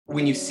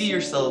when you see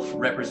yourself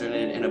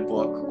represented in a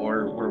book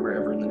or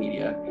wherever in the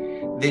media,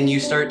 then you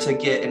start to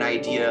get an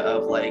idea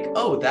of like,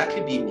 oh, that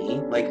could be me.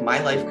 Like my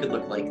life could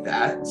look like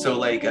that. So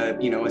like a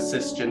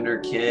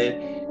cisgender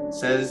kid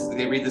says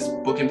they read this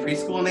book in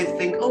preschool and they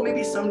think, oh,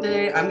 maybe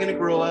someday I'm gonna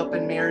grow up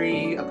and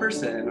marry a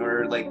person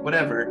or like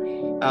whatever.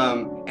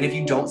 And if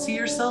you don't see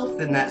yourself,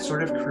 then that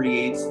sort of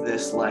creates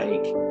this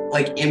like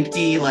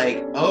empty,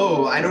 like,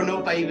 oh, I don't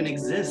know if I even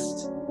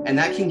exist. And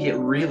that can get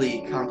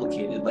really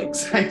complicated, like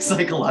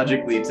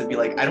psychologically, to be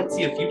like, I don't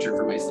see a future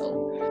for myself.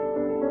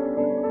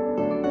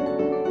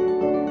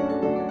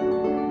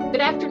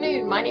 Good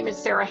afternoon. My name is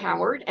Sarah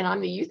Howard, and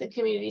I'm the Youth and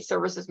Community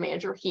Services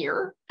Manager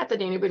here at the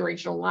Danube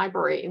Regional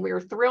Library. And we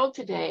are thrilled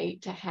today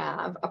to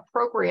have a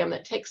program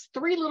that takes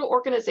three little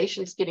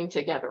organizations getting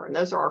together. And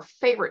those are our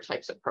favorite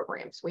types of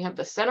programs. We have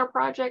the Center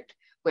Project,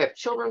 we have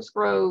Children's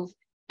Grove,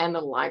 and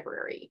the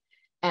library.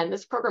 And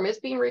this program is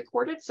being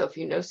recorded. So if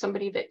you know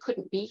somebody that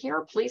couldn't be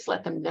here, please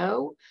let them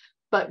know.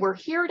 But we're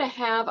here to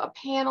have a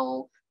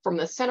panel from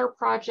the Center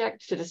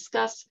Project to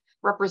discuss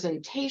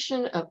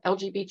representation of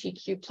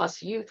LGBTQ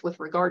plus youth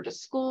with regard to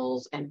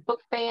schools and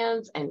book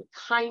bans and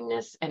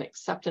kindness and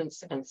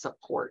acceptance and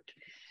support.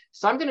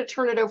 So I'm going to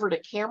turn it over to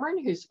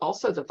Cameron, who's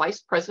also the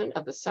Vice President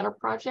of the Center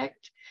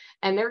Project,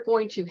 and they're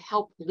going to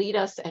help lead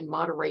us and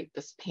moderate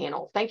this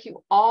panel. Thank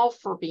you all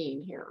for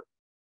being here.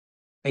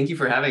 Thank you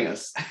for having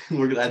us.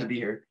 We're glad to be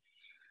here.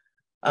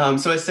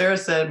 So as Sarah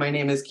said, my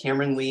name is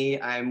Cameron Lee.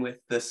 I'm with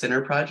the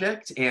Center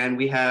Project, and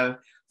we have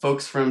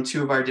folks from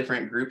two of our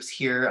different groups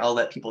here. I'll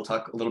let people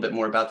talk a little bit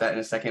more about that in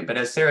a second. But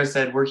as Sarah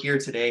said, we're here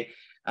today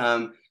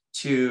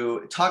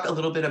to talk a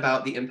little bit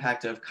about the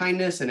impact of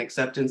kindness and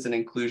acceptance and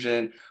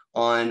inclusion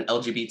on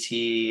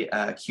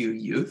LGBTQ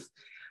youth.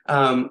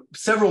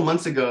 Several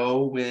months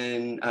ago,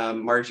 when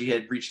Margie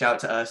had reached out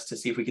to us to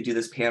see if we could do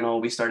this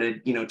panel, we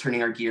started,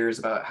 turning our gears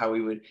about how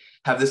we would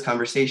have this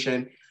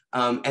conversation.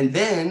 And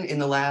then in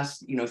the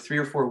last, 3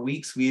 or 4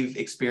 weeks, we've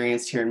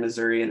experienced here in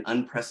Missouri an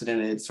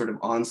unprecedented sort of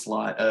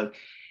onslaught of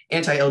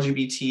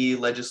anti-LGBT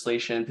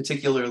legislation,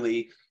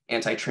 particularly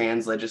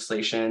anti-trans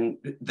legislation,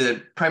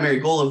 the primary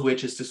goal of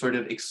which is to sort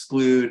of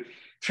exclude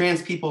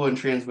trans people and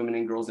trans women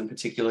and girls in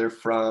particular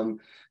from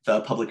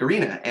the public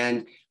arena.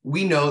 And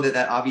we know that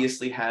that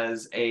obviously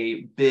has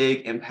a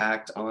big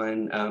impact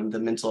on the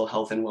mental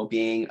health and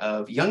well-being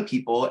of young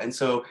people. And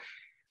so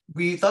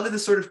we thought that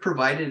this sort of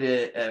provided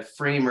a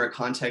frame or a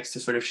context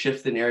to sort of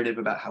shift the narrative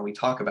about how we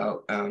talk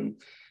about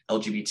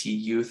LGBT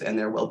youth and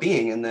their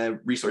well-being and the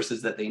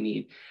resources that they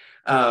need.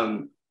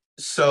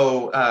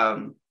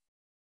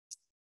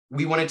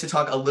 We wanted to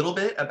talk a little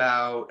bit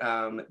about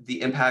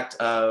the impact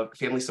of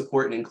family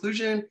support and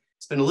inclusion,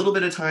 spend a little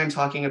bit of time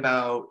talking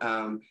about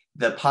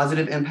the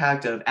positive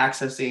impact of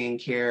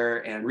accessing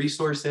care and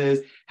resources,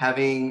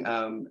 having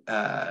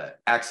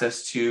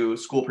access to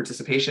school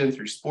participation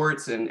through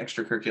sports and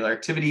extracurricular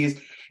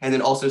activities, and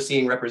then also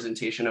seeing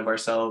representation of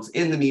ourselves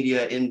in the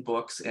media, in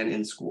books, and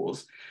in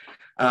schools.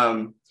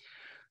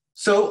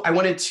 So I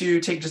wanted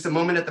to take just a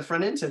moment at the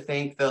front end to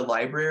thank the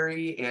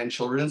library and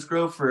Children's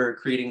Grove for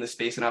creating the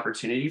space and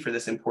opportunity for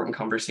this important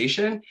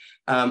conversation.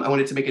 I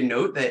wanted to make a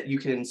note that you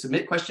can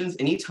submit questions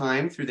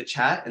anytime through the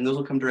chat, and those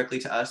will come directly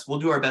to us. We'll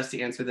do our best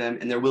to answer them,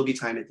 and there will be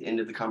time at the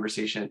end of the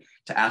conversation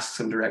to ask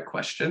some direct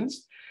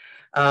questions.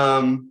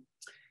 And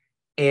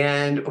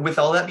with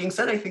all that being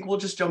said, I think we'll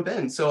just jump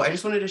in. So I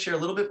just wanted to share a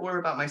little bit more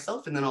about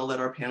myself, and then I'll let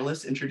our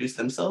panelists introduce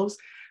themselves.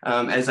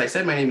 As I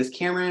said, my name is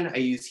Cameron. I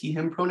use he,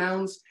 him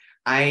pronouns.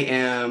 I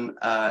am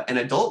an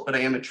adult, but I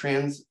am a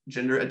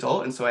transgender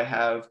adult. And so I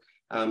have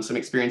some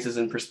experiences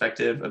and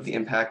perspective of the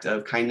impact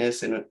of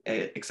kindness and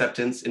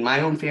acceptance in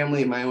my own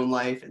family, in my own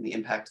life, and the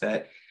impact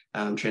that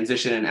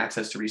transition and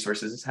access to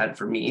resources has had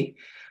for me.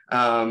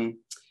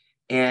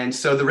 And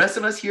so the rest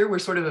of us here, we're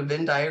sort of a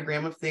Venn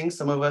diagram of things.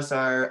 Some of us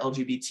are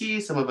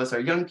LGBT, some of us are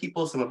young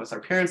people, some of us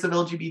are parents of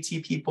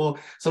LGBT people,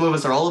 some of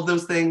us are all of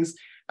those things.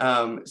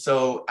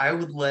 So I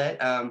would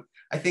let,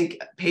 I think,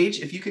 Paige,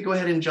 if you could go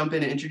ahead and jump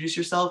in and introduce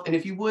yourself. And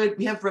if you would,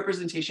 we have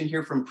representation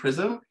here from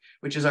PRISM,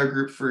 which is our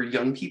group for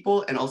young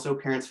people, and also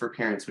Parents for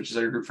Parents, which is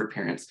our group for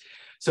parents.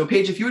 So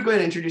Paige, if you would go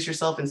ahead and introduce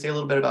yourself and say a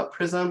little bit about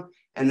PRISM,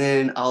 and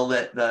then I'll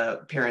let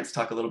the parents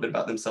talk a little bit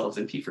about themselves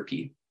in P for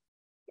P.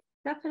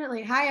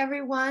 Definitely. Hi,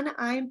 everyone.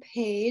 I'm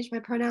Paige. My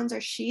pronouns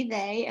are she,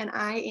 they, and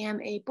I am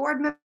a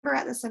board member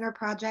at the Center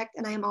Project,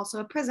 and I am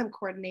also a PRISM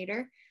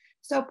coordinator.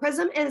 So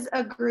PRISM is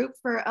a group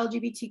for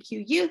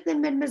LGBTQ youth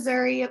in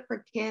mid-Missouri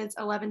for kids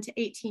 11 to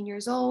 18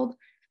 years old.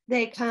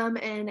 They come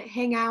and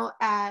hang out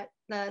at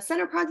the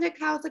Center Project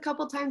house a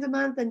couple times a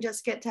month and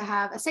just get to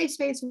have a safe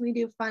space when we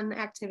do fun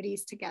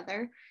activities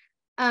together.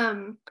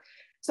 So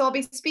I'll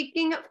be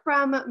speaking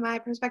from my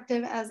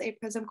perspective as a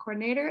PRISM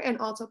coordinator, and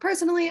also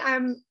personally,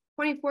 I'm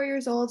 24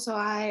 years old, so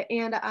I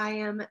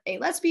am a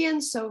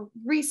lesbian, so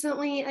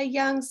recently a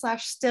young /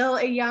 still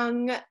a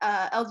young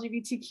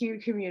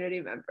LGBTQ community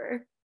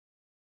member.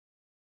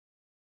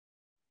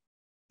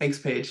 Thanks,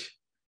 Paige.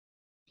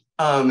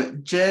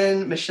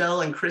 Jen,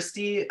 Michelle, and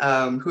Christy,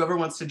 whoever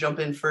wants to jump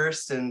in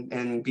first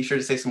and be sure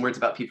to say some words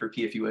about P4P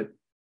if you would.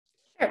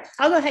 Sure.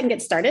 I'll go ahead and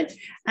get started.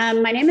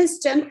 My name is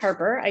Jen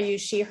Harper. I use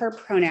she, her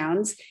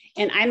pronouns,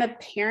 and I'm a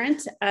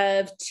parent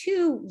of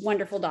two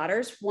wonderful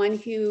daughters, one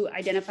who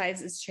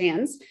identifies as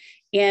trans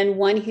and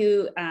one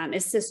who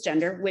is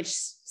cisgender, which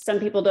some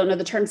people don't know.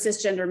 The term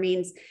cisgender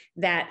means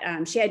that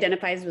she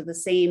identifies with the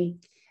same,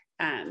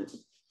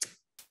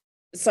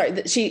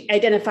 she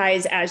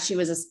identifies as she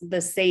was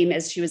the same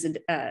as she was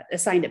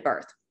assigned at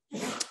birth.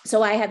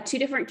 So I have two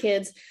different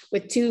kids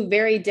with two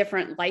very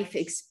different life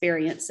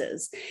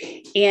experiences.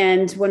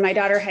 And when my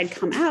daughter had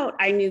come out,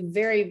 I knew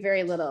very,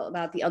 very little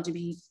about the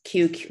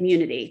LGBTQ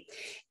community.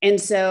 And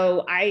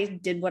so I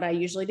did what I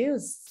usually do,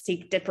 is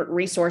seek different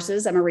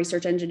resources. I'm a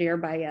research engineer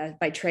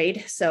by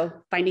trade. So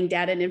finding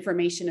data and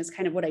information is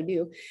kind of what I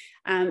do.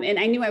 And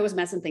I knew I was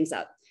messing things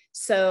up.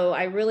 So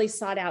I really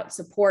sought out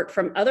support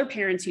from other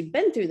parents who'd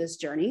been through this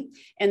journey.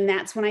 And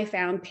that's when I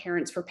found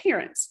Parents for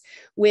Parents,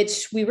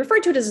 which we refer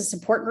to it as a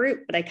support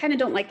group, but I kind of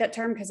don't like that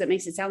term because it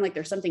makes it sound like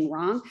there's something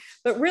wrong.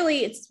 But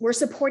really, we're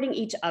supporting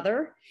each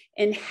other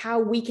and how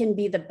we can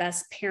be the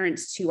best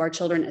parents to our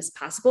children as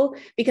possible,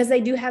 because they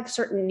do have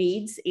certain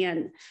needs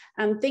and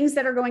things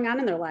that are going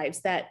on in their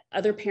lives that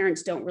other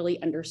parents don't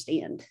really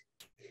understand.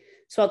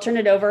 So I'll turn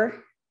it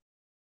over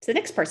to the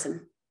next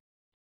person.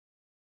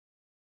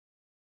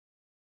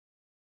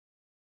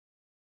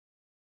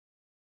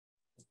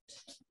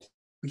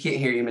 We can't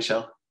hear you,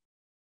 Michelle.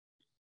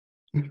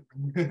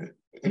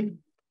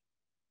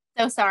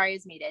 So sorry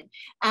is muted.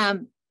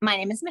 My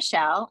name is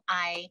Michelle.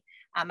 My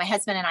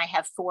husband and I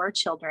have 4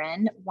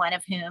 children, one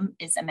of whom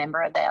is a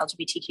member of the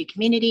LGBTQ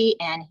community,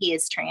 and he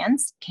is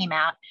trans. Came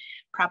out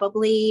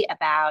probably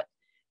about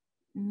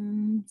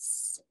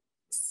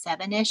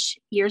 7-ish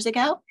years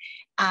ago.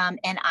 And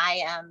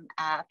I am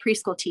a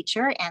preschool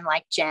teacher, and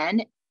like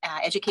Jen,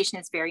 education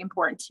is very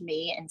important to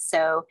me. And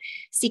so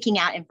seeking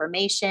out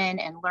information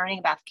and learning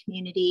about the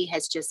community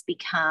has just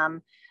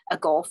become a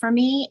goal for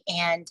me.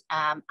 And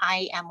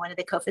I am one of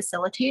the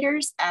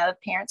co-facilitators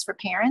of Parents for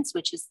Parents,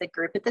 which is the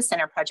group at the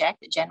Center Project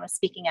that Jen was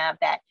speaking of,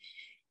 that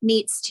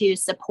meets to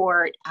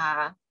support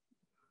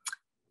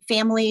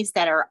families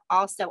that are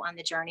also on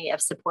the journey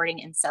of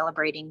supporting and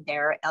celebrating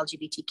their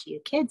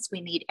LGBTQ kids.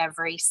 We meet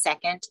every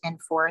 2nd and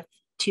 4th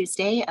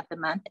Tuesday of the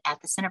month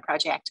at the Center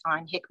Project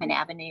on Hickman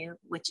Avenue,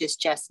 which is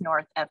just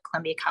north of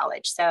Columbia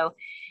College. So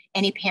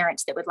any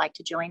parents that would like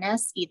to join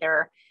us,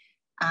 either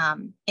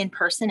in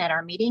person at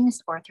our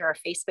meetings or through our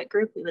Facebook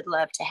group, we would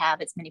love to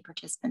have as many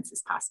participants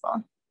as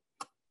possible.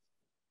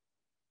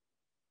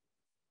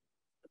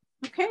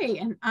 Okay,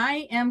 and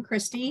I am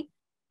Christy.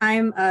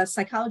 I'm a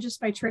psychologist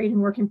by trade and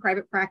work in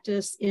private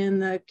practice in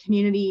the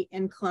community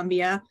in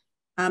Columbia,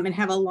 and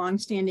have a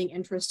longstanding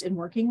interest in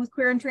working with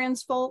queer and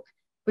trans folk,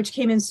 which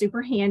came in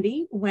super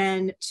handy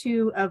when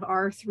 2 of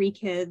our 3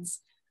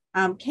 kids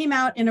came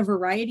out in a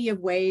variety of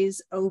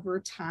ways over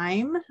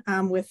time,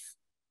 with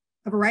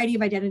a variety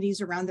of identities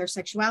around their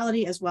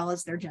sexuality as well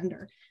as their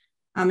gender.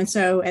 And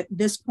so at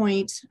this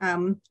point,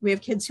 we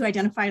have kids who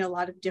identify in a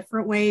lot of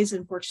different ways,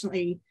 and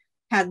fortunately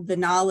had the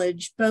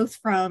knowledge both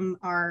from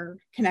our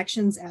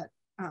connections at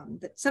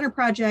the Center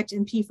Project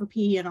and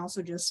P4P, and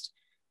also just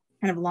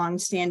kind of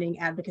long-standing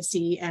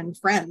advocacy and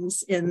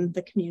friends in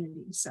the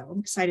community. So I'm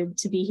excited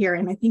to be here.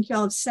 And I think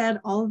y'all have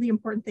said all of the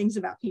important things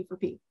about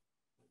P4P.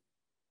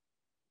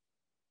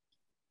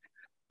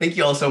 Thank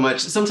you all so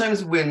much.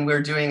 Sometimes when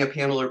we're doing a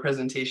panel or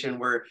presentation,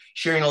 we're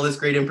sharing all this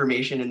great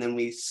information, and then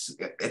we,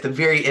 at the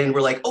very end,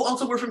 we're like, oh,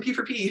 also we're from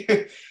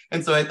P4P.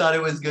 And so I thought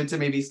it was good to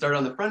maybe start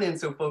on the front end,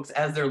 so folks,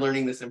 as they're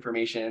learning this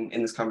information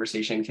in this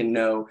conversation, can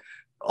know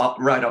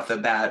right off the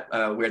bat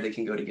where they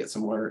can go to get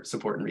some more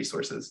support and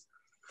resources.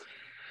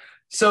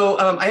 So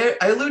I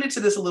alluded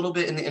to this a little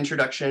bit in the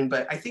introduction,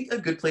 but I think a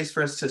good place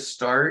for us to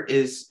start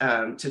is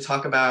to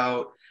talk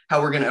about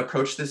how we're going to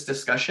approach this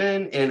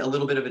discussion in a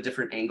little bit of a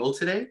different angle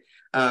today,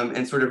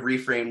 and sort of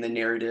reframe the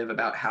narrative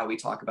about how we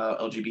talk about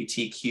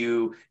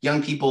LGBTQ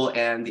young people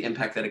and the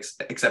impact that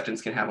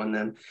acceptance can have on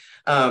them.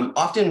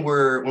 Often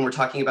when we're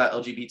talking about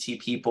LGBT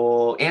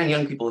people and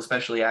young people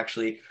especially,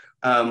 actually,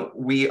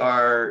 we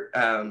are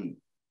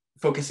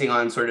focusing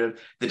on sort of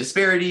the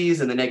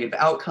disparities and the negative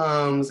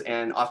outcomes.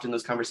 And often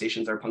those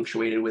conversations are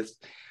punctuated with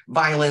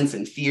violence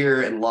and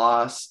fear and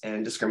loss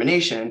and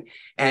discrimination.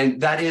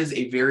 And that is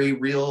a very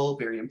real,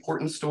 very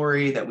important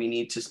story that we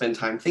need to spend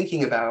time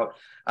thinking about.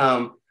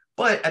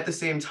 But at the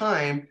same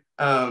time,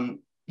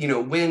 you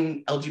know,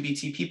 when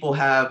LGBT people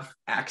have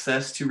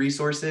access to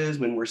resources,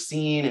 when we're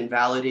seen and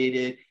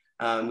validated,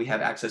 we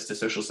have access to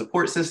social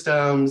support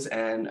systems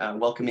and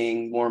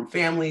welcoming, warm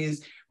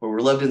families where we're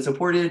loved and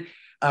supported,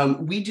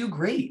 we do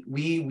great.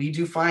 We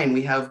do fine.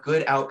 We have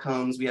good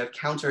outcomes. We have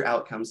counter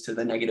outcomes to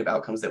the negative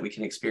outcomes that we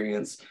can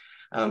experience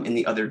in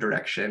the other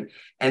direction.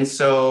 And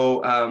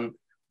so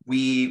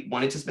we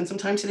wanted to spend some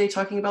time today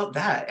talking about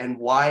that and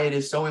why it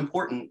is so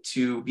important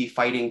to be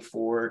fighting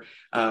for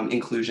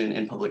inclusion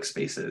in public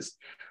spaces.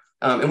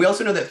 And we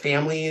also know that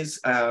families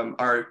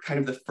are kind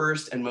of the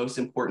first and most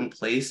important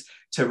place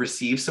to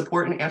receive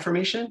support and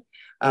affirmation.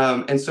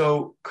 And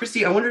so,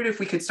 Christy, I wondered if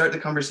we could start the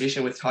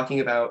conversation with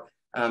talking about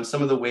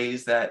some of the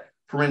ways that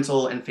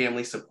parental and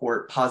family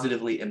support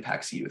positively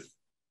impacts youth?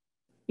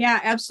 Yeah,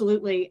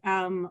 absolutely.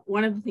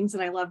 One of the things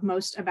that I love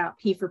most about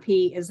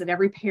P4P is that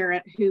every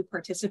parent who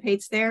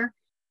participates there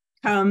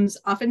comes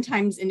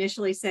oftentimes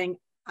initially saying,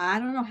 I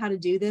don't know how to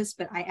do this,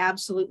 but I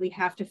absolutely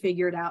have to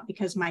figure it out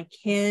because my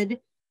kid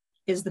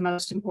is the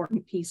most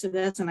important piece of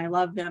this and I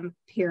love them,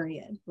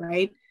 period,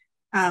 right?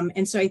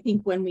 And so I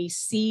think when we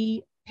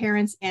see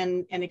parents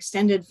and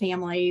extended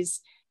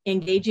families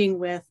engaging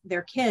with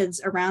their kids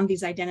around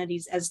these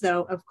identities as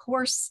though, of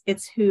course,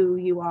 it's who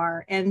you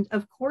are. And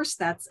of course,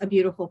 that's a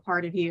beautiful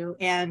part of you.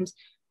 And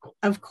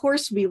of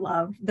course, we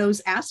love those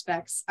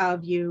aspects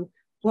of you.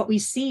 What we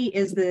see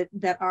is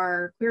that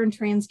our queer and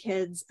trans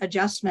kids'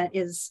 adjustment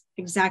is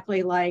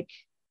exactly like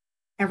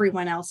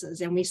everyone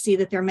else's. And we see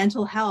that their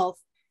mental health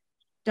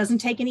doesn't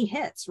take any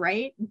hits,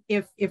 right?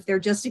 If they're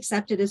just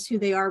accepted as who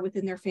they are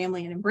within their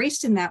family and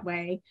embraced in that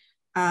way,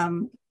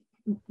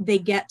 they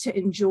get to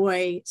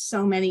enjoy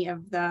so many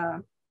of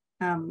the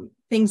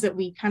things that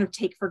we kind of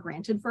take for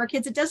granted for our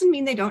kids. It doesn't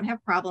mean they don't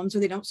have problems or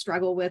they don't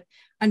struggle with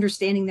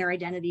understanding their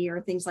identity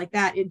or things like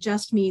that. It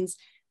just means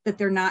that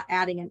they're not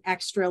adding an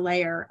extra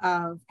layer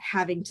of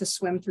having to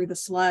swim through the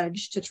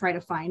sludge to try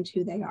to find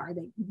who they are.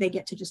 They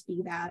get to just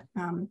be that.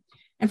 And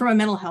from a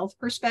mental health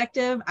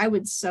perspective, I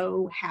would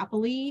so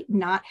happily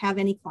not have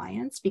any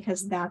clients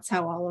because that's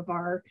how all of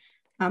our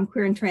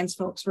queer and trans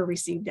folks were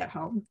received at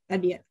home.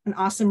 That'd be an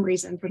awesome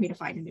reason for me to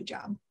find a new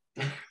job.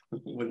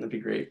 Wouldn't that be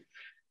great?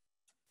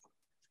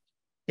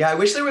 Yeah, I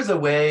wish there was a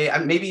way,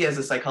 maybe as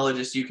a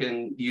psychologist,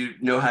 you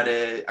know how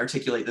to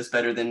articulate this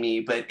better than me,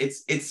 but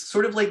it's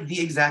sort of like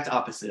the exact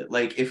opposite.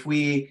 Like if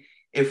we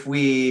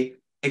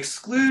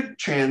exclude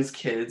trans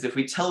kids, if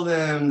we tell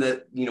them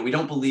that, we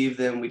don't believe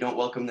them, we don't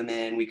welcome them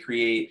in, we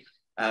create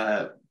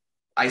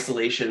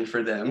isolation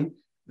for them,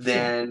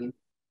 then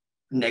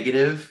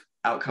negative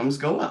outcomes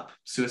go up.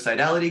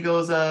 Suicidality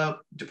goes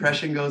up,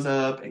 depression goes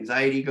up,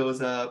 anxiety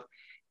goes up.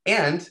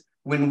 And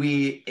when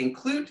we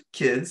include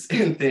kids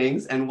in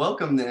things and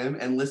welcome them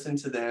and listen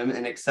to them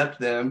and accept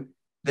them,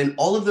 then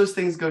all of those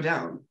things go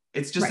down.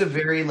 It's just a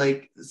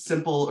very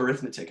simple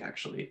arithmetic,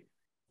 actually.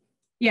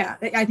 Yeah,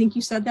 I think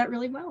you said that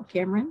really well,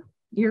 Cameron.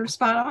 You're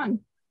spot on.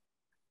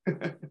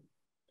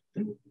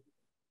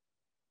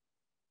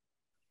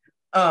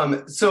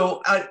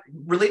 So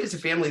related to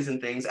families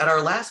and things, at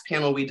our last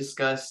panel, we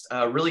discussed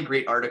a really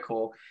great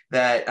article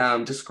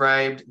that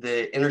described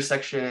the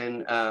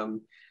intersection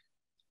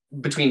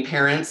between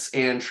parents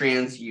and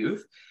trans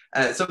youth.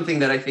 Something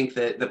that I think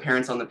that the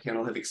parents on the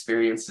panel have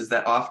experienced is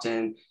that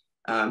often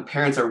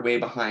parents are way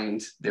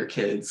behind their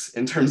kids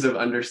in terms of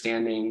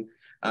understanding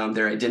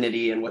their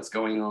identity and what's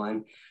going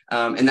on.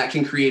 And that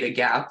can create a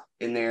gap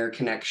in their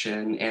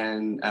connection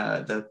and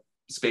the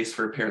space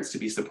for parents to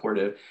be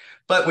supportive.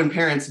 But when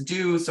parents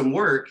do some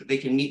work, they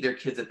can meet their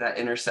kids at that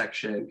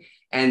intersection.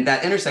 And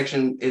that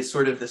intersection is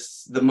sort of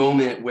the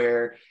moment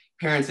where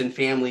parents and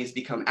families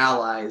become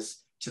allies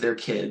to their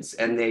kids,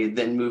 and they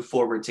then move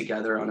forward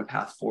together on a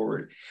path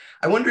forward.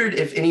 I wondered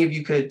if any of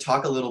you could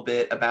talk a little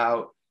bit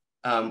about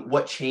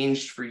what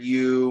changed for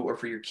you or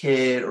for your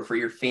kid or for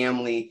your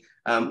family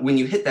when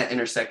you hit that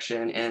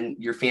intersection and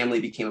your family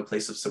became a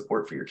place of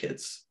support for your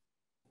kids.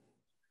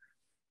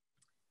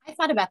 I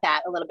thought about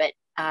that a little bit,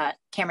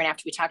 Cameron,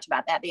 after we talked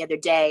about that the other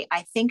day.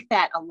 I think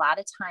that a lot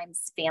of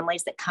times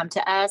families that come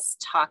to us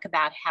talk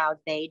about how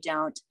they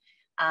don't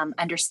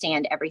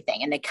understand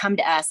everything. And they come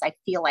to us, I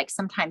feel like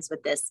sometimes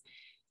with this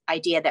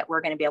idea that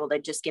we're going to be able to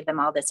just give them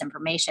all this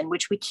information,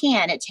 which we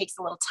can. It takes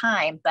a little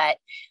time, but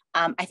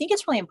I think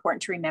it's really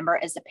important to remember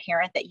as a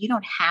parent that you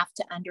don't have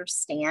to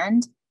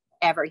understand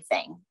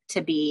everything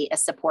to be a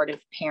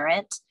supportive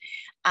parent.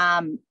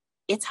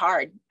 It's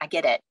hard. I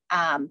get it.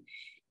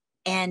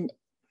 And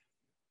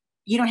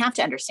you don't have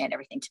to understand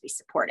everything to be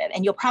supportive.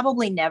 And you'll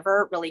probably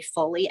never really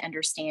fully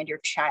understand your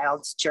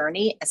child's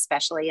journey,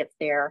 especially if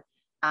they're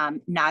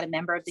not a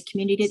member of the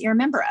community that you're a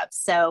member of.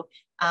 So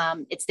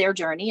it's their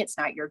journey. It's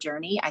not your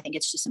journey. I think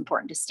it's just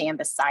important to stand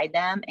beside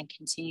them and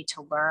continue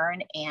to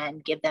learn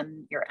and give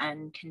them your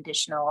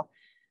unconditional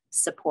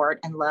support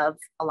and love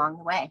along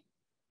the way.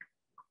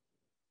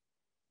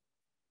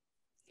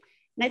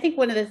 And I think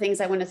one of the things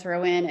I want to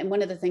throw in, and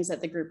one of the things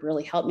that the group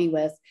really helped me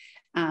with,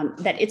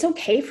 that it's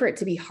okay for it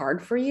to be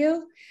hard for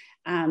you.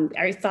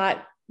 I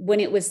thought when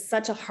it was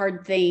such a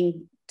hard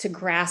thing to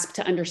grasp,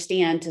 to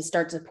understand, to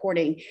start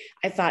supporting,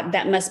 I thought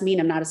that must mean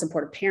I'm not a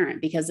supportive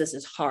parent because this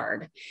is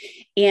hard.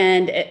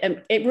 And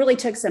it really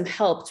took some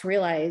help to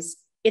realize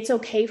it's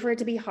okay for it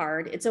to be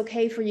hard. It's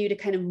okay for you to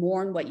kind of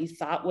mourn what you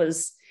thought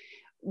was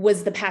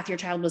the path your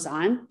child was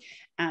on,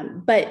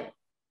 but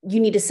you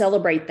need to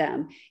celebrate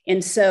them.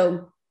 And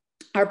so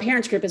our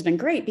parents group has been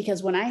great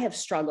because when I have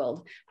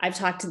struggled, I've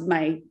talked to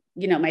my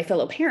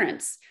fellow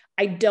parents.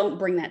 I don't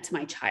bring that to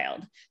my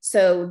child.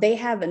 So they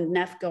have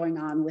enough going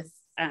on with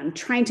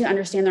trying to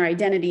understand their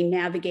identity,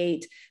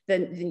 navigate the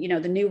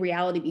new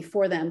reality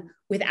before them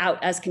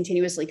without us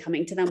continuously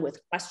coming to them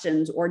with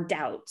questions or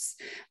doubts.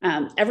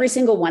 Every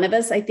single one of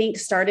us, I think,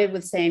 started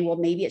with saying, well,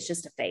 maybe it's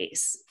just a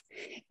phase.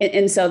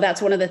 And so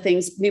that's one of the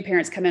things, new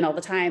parents come in all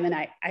the time. And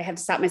I have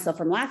to stop myself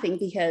from laughing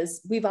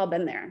because we've all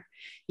been there,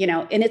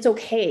 and it's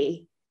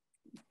okay.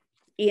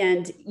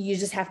 And you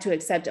just have to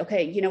accept,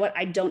 okay, you know what?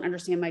 I don't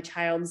understand my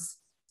child's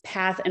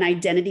path and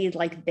identity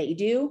like they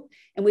do.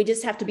 And we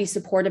just have to be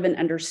supportive and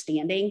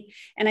understanding.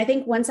 And I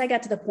think once I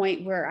got to the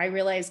point where I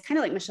realized, kind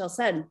of like Michelle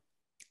said,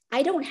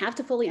 I don't have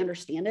to fully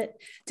understand it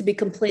to be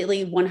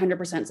completely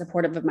 100%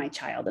 supportive of my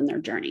child and their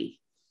journey.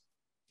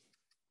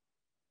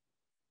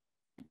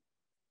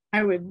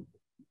 I would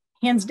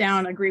hands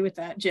down agree with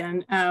that,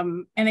 Jen.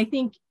 And I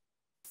think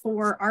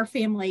for our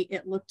family,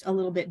 it looked a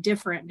little bit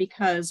different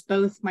because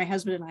both my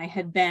husband and I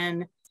had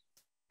been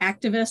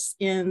activists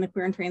in the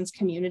queer and trans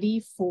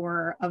community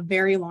for a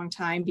very long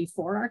time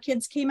before our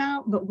kids came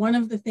out. But one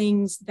of the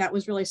things that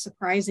was really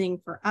surprising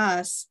for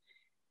us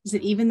is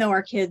that even though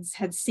our kids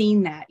had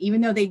seen that,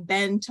 even though they'd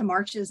been to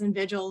marches and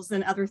vigils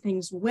and other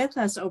things with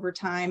us over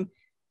time,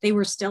 they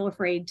were still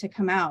afraid to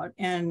come out.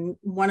 And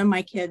one of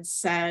my kids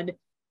said,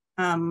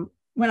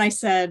 when I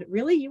said,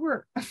 really, you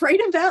were afraid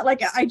of that?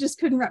 Like, I just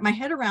couldn't wrap my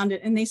head around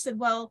it. And they said,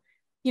 well,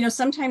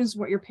 sometimes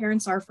what your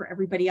parents are for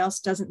everybody else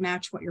doesn't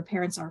match what your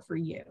parents are for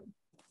you.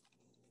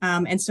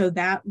 And so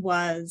that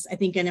was, I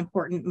think, an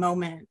important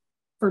moment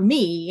for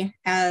me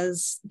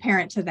as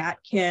parent to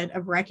that kid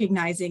of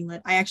recognizing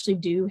that I actually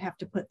do have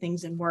to put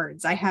things in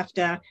words. I have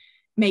to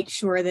make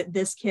sure that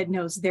this kid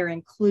knows they're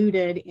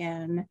included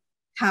in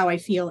how I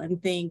feel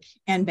and think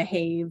and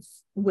behave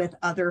with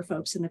other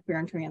folks in the queer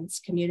and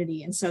trans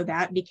community. And so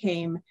that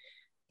became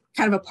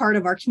kind of a part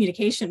of our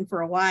communication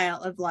for a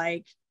while of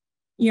like,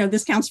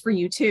 this counts for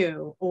you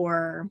too.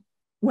 Or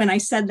when I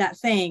said that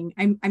thing,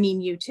 I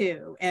mean you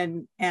too.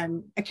 And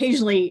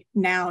occasionally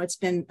now, it's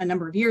been a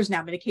number of years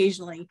now, but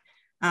occasionally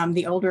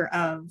the older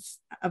of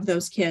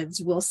those kids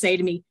will say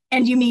to me,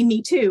 and you mean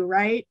me too,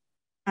 right?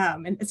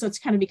 And so it's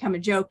kind of become a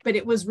joke, but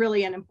it was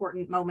really an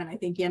important moment, I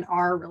think, in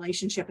our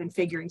relationship and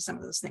figuring some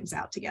of those things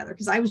out together,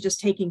 because I was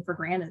just taking for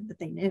granted that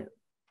they knew.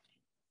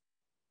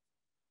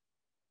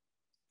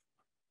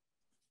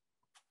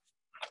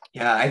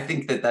 Yeah, I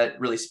think that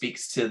really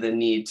speaks to the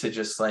need to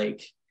just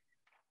like,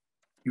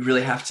 you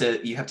have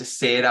to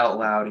say it out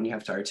loud and you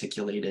have to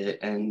articulate it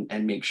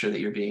and make sure that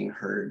you're being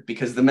heard,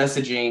 because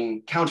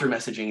the counter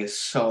messaging is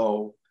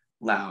so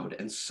loud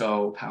and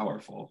so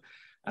powerful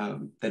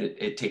that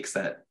it takes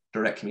that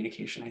direct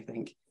communication, I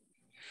think.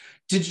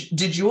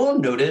 Did you all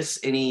notice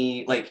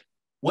any, like,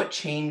 what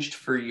changed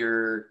for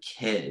your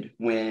kid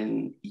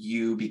when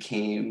you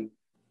became,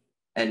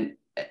 and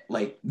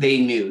like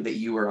they knew that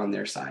you were on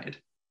their side?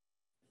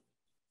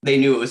 They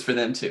knew it was for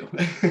them too.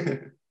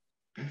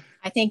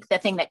 I think the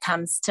thing that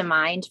comes to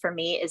mind for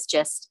me is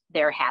just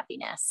their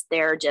happiness.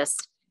 Their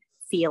just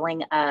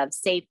feeling of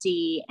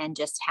safety and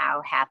just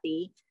how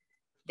happy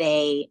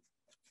they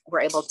were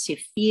able to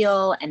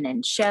feel and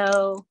then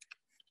show.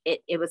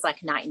 It was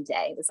like night and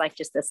day. It was like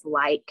just this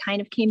light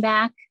kind of came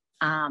back.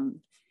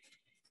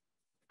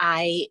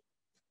 I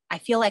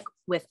feel like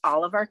with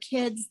all of our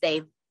kids,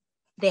 they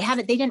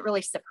didn't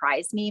really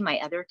surprise me. My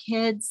other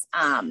kids,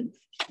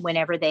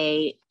 whenever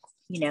they,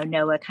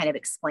 Noah kind of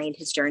explained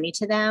his journey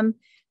to them,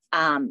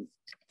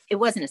 it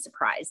wasn't a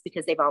surprise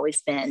because they've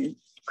always been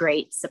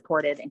great,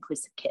 supportive,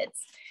 inclusive kids.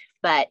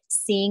 But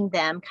seeing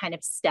them kind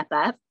of step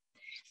up,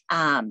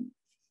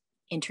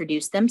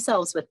 introduce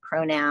themselves with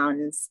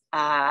pronouns,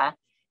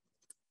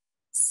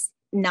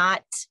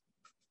 not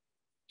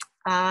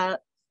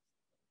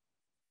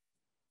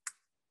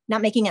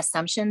making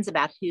assumptions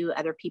about who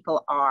other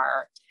people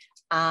are,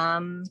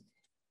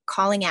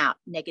 calling out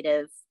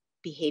negative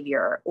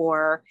behavior,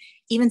 or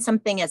even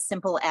something as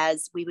simple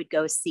as we would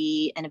go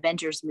see an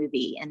Avengers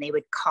movie and they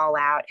would call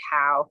out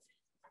how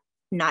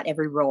not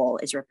every role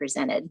is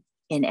represented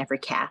in every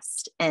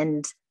cast.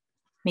 And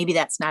maybe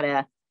that's not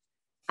a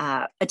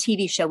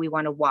TV show we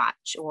want to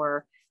watch,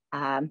 or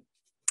a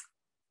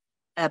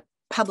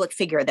public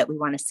figure that we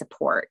want to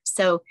support.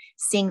 So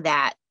seeing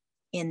that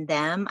in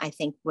them, I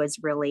think, was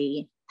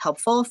really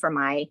helpful for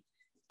my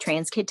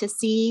trans kid to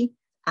see.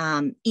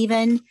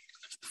 Even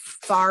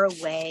far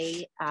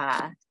away,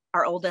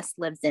 our oldest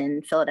lives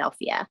in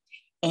Philadelphia,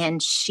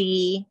 and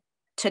she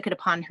took it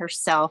upon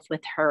herself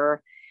with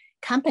her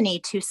company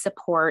to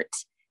support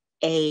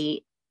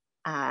a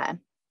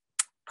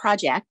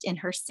project in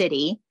her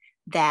city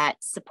that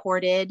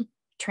supported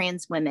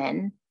trans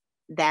women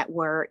that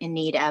were in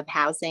need of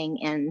housing.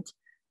 And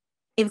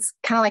it was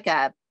kind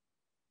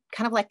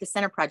of like the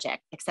Center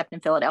Project, except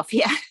in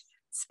Philadelphia,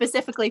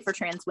 specifically for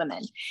trans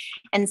women.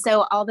 And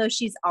so although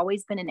she's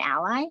always been an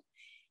ally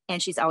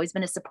and she's always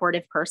been a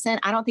supportive person,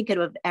 I don't think it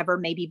would have ever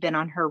maybe been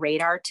on her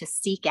radar to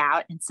seek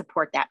out and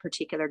support that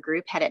particular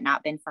group had it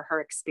not been for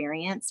her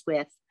experience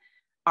with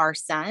our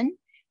son.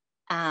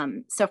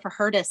 So for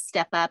her to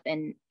step up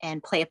and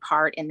play a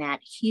part in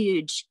that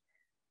huge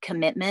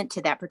commitment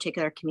to that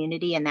particular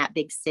community and that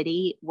big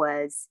city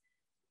was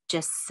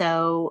just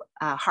so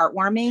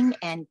heartwarming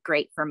and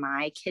great for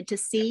my kid to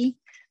see.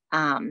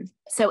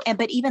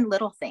 But even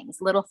little things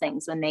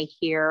when they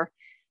hear,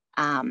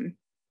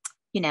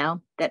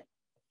 that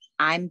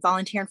I'm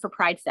volunteering for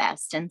Pride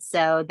Fest. And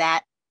so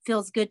that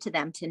feels good to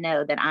them to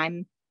know that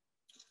I'm,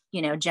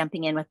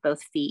 jumping in with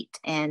both feet.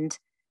 And,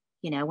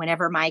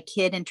 whenever my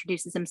kid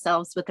introduces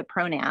themselves with a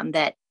pronoun,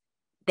 that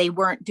they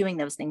weren't doing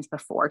those things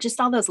before. Just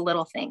all those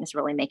little things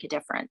really make a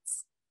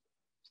difference.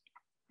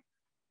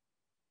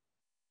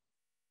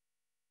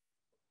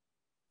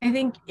 I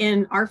think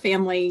in our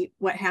family,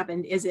 what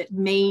happened is it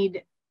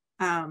made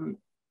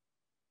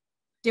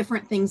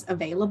different things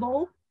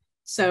available.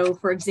 So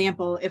for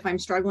example, if I'm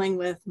struggling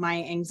with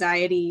my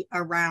anxiety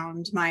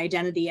around my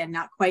identity and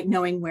not quite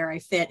knowing where I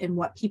fit and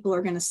what people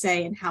are going to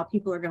say and how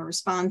people are going to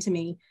respond to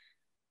me,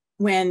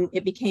 when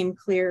it became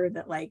clear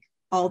that like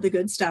all the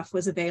good stuff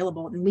was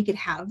available and we could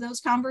have those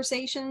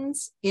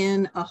conversations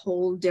in a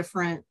whole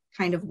different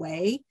kind of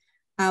way.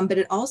 But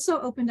it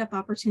also opened up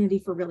opportunity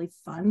for really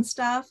fun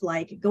stuff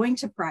like going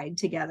to Pride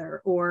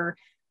together, or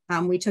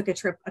we took a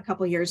trip a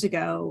couple years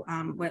ago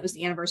when it was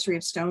the anniversary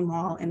of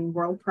Stonewall and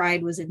World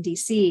Pride was in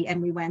DC,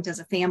 and we went as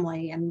a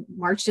family and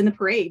marched in the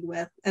parade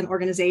with an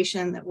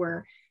organization that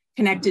we're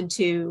connected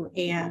to.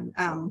 And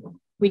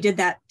we did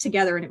that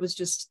together, and it was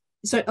just,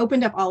 so it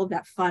opened up all of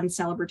that fun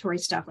celebratory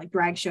stuff like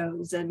drag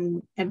shows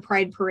and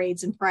pride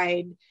parades and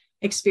pride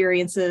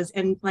experiences.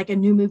 And like a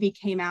new movie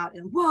came out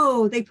and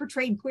whoa, they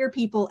portrayed queer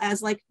people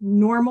as like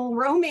normal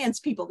romance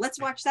people. Let's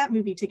watch that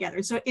movie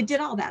together. So it did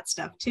all that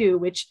stuff too,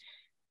 which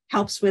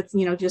helps with,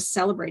 just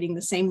celebrating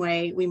the same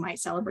way we might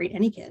celebrate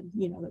any kid,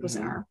 that was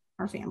in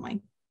our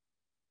family.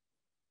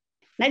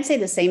 And I'd say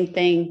the same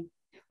thing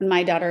when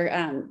my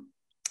daughter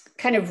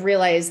kind of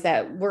realized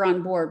that we're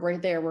on board, we're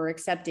there, we're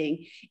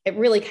accepting. It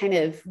really kind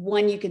of,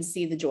 one, you could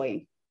see the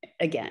joy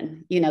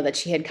again, that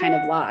she had kind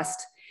of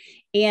lost.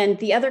 And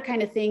the other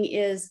kind of thing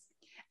is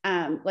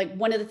like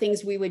one of the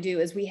things we would do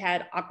is we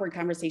had awkward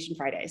conversation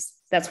Fridays.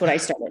 That's what I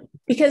started,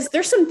 because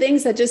there's some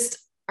things that just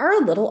are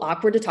a little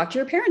awkward to talk to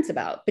your parents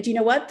about, but you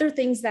know what? They're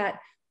things that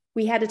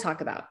we had to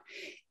talk about.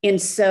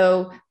 And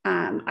so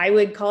I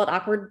would call it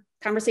awkward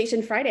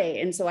conversation Friday.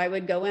 And so I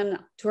would go in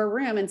to her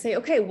room and say,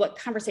 okay, what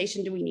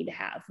conversation do we need to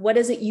have? What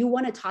is it you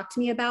want to talk to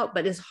me about,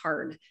 but is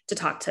hard to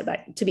talk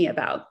to me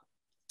about?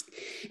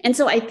 And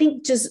so I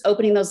think just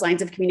opening those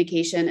lines of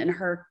communication and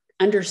her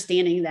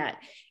understanding that,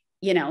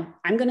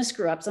 I'm going to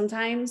screw up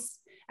sometimes.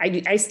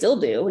 I still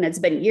do, and it's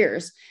been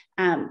years,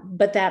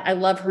 but that I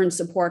love her and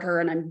support her,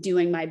 and I'm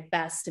doing my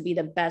best to be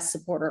the best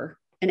supporter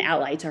and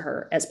ally to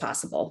her as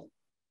possible.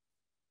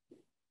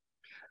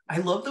 I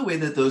love the way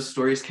that those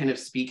stories kind of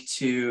speak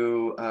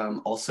to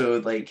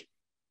also like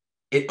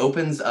it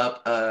opens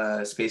up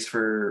a space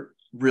for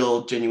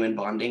real genuine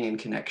bonding and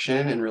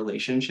connection and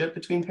relationship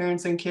between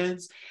parents and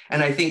kids.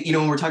 And I think,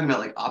 when we're talking about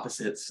like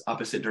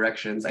opposite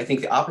directions, I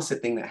think the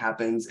opposite thing that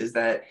happens is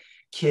that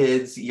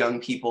kids, young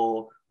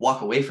people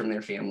walk away from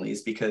their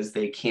families because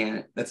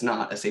that's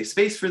not a safe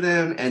space for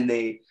them, and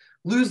they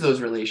lose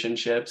those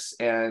relationships.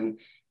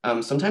 And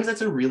sometimes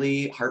that's a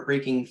really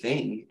heartbreaking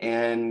thing.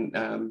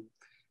 And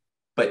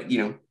but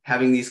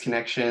having these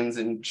connections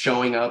and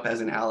showing up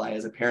as an ally,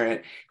 as a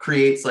parent,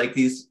 creates like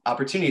these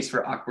opportunities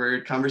for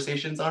awkward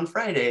conversations on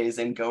Fridays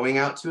and going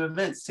out to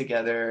events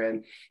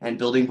together and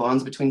building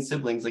bonds between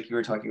siblings, like you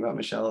were talking about,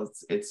 Michelle.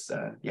 It's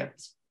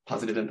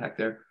positive impact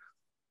there.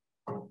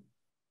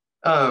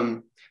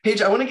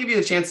 Paige, I want to give you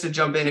a chance to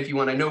jump in if you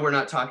want. I know we're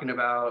not talking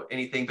about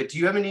anything, but do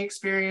you have any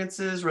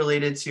experiences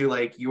related to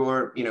like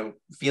your,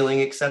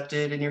 feeling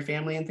accepted in your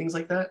family and things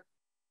like that?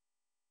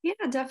 Yeah,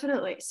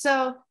 definitely.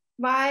 So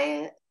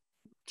my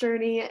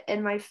journey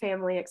in my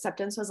family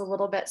acceptance was a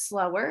little bit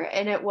slower,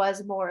 and it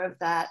was more of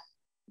that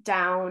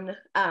down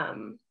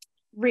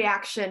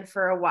reaction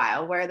for a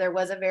while, where there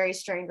was a very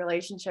strained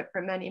relationship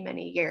for many,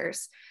 many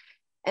years.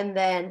 And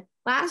then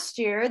last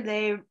year,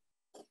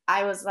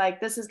 I was like,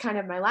 this is kind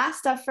of my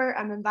last effort.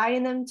 I'm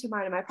inviting them to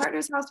mine and my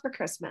partner's house for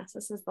Christmas.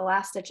 This is the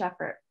last ditch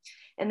effort.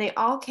 And they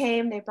all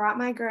came, they brought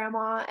my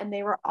grandma, and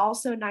they were all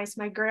so nice.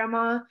 My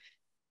grandma,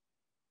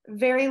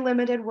 very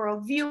limited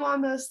worldview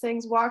on those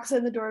things, walks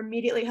in the door,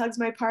 immediately hugs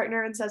my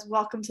partner and says,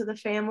 welcome to the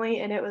family.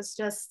 And it was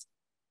just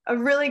a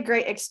really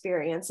great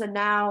experience. And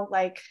now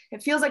like,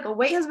 it feels like a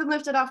weight has been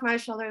lifted off my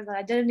shoulders that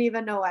I didn't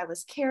even know I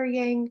was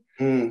carrying.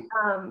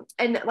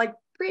 And like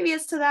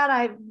previous to that,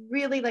 I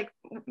really like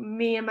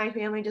me and my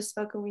family just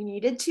spoke when we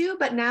needed to,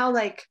 but now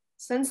like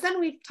since then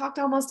we've talked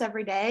almost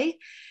every day,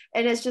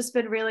 and it's just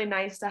been really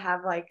nice to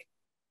have like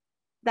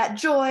that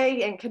joy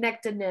and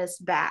connectedness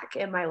back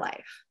in my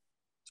life.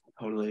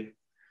 Totally.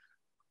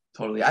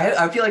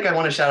 I feel like I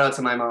want to shout out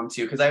to my mom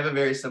too, because I have a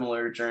very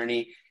similar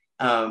journey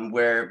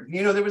where,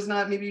 there was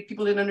maybe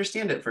people didn't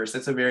understand at first.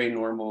 That's a very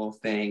normal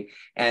thing.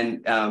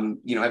 And,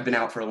 I've been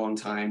out for a long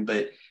time,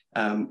 but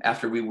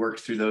after we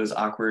worked through those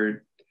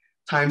awkward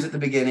times at the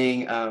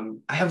beginning,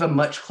 I have a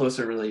much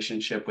closer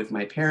relationship with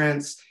my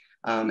parents,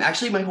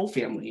 actually my whole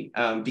family,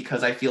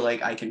 because I feel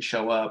like I can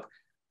show up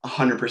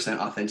 100%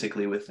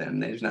 authentically with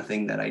them. There's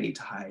nothing that I need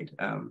to hide.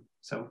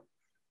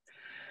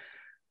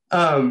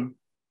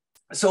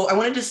 So I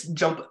want to just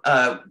jump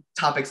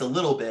topics a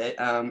little bit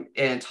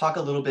and talk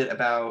a little bit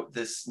about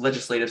this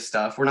legislative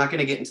stuff. We're not going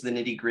to get into the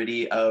nitty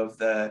gritty of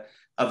the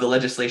the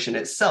legislation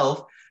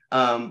itself,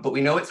 but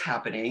we know it's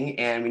happening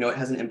and we know it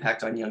has an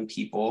impact on young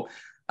people.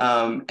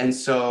 And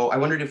so I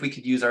wondered if we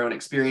could use our own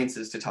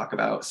experiences to talk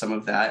about some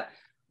of that.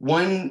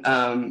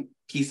 One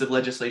piece of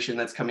legislation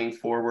that's coming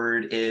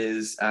forward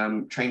is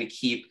trying to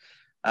keep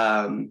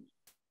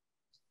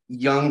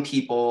young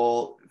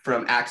people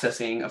from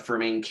accessing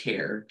affirming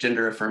care,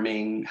 gender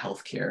affirming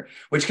healthcare,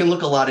 which can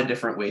look a lot of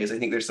different ways. I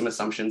think there's some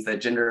assumptions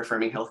that gender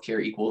affirming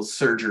healthcare equals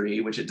surgery,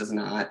 which it does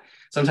not.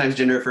 Sometimes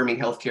gender affirming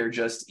healthcare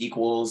just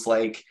equals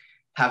like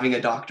having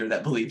a doctor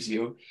that believes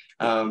you.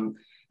 And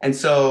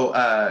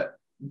so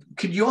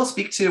could you all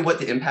speak to what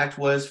the impact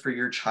was for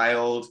your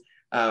child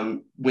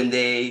when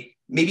they,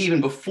 maybe even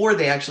before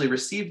they actually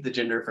received the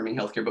gender affirming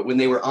healthcare, but when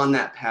they were on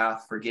that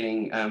path for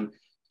getting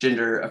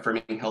gender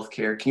affirming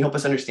healthcare? Can you help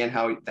us understand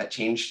how that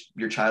changed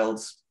your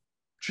child's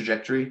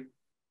trajectory?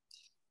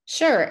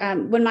 Sure.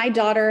 When my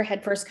daughter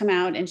had first come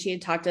out and she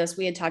had talked to us,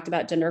 we had talked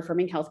about gender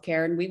affirming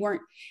healthcare, and we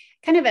weren't,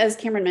 kind of as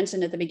Cameron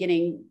mentioned at the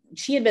beginning,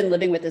 she had been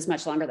living with this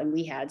much longer than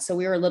we had. So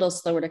we were a little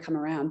slower to come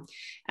around.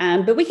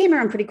 But we came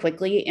around pretty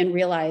quickly and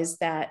realized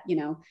that, you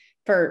know,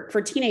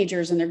 for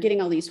teenagers, and they're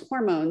getting all these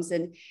hormones,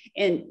 and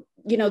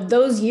you know,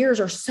 those years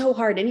are so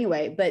hard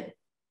anyway. But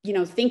you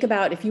know, think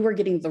about if you were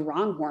getting the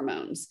wrong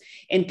hormones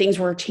and things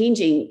were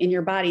changing in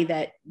your body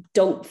that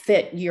don't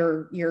fit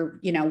your,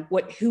 you know,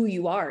 who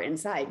you are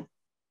inside.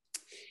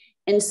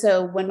 And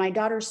so when my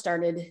daughter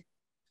started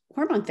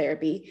hormone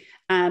therapy,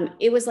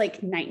 it was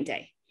like night and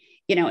day,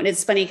 you know. And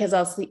it's funny because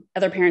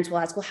other parents will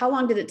ask, well, how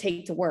long did it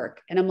take to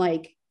work? And I'm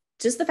like,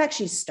 just the fact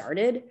she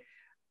started,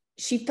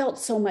 she felt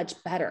so much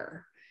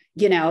better,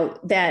 you know,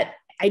 that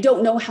I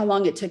don't know how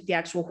long it took the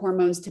actual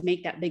hormones to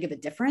make that big of a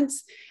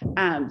difference,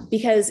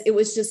 because it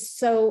was just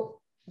so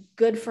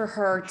good for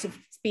her to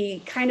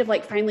be kind of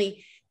like,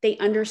 finally, they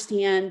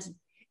understand,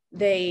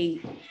 they,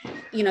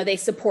 you know, they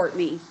support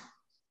me.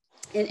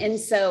 And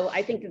so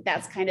I think that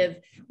that's kind of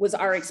was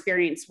our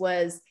experience.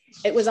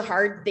 It was a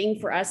hard thing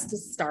for us to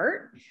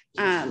start.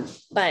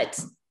 But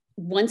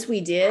once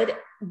we did,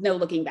 no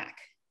looking back,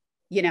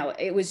 you know,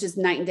 it was just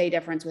night and day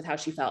difference with how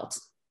she felt.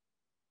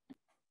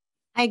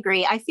 I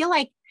agree. I feel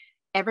like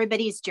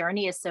everybody's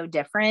journey is so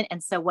different.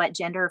 And so what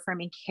gender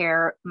affirming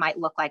care might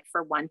look like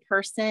for one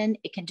person,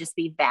 it can just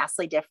be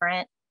vastly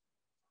different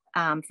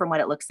from what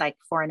it looks like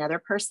for another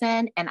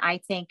person. And I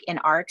think in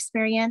our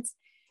experience,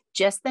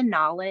 just the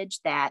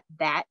knowledge that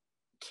that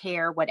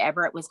care,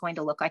 whatever it was going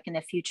to look like in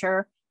the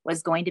future,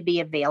 was going to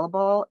be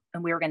available,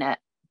 and we were going to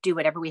do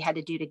whatever we had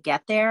to do to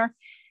get there,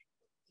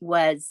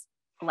 was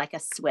like a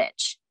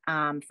switch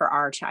for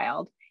our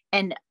child.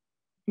 And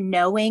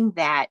knowing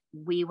that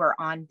we were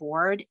on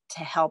board to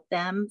help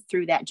them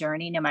through that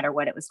journey, no matter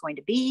what it was going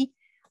to be,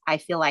 I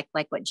feel like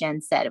what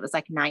Jen said, it was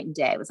like night and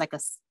day. It was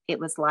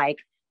like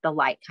the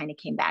light kind of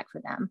came back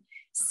for them.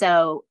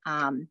 So,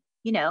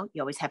 you know,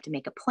 you always have to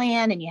make a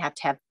plan, and you have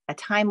to have a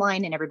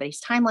timeline, and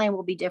everybody's timeline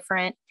will be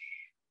different.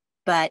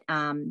 But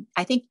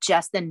I think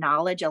just the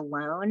knowledge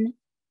alone,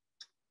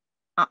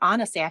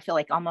 honestly, I feel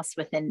like almost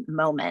within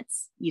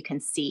moments, you can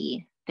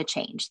see the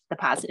change, the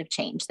positive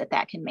change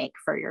that can make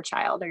for your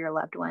child or your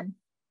loved one.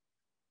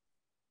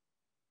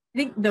 I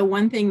think the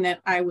one thing that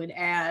I would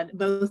add,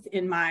 both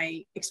in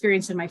my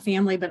experience in my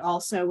family, but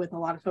also with a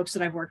lot of folks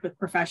that I've worked with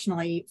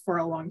professionally for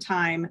a long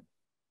time,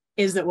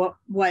 is that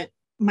what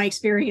my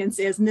experience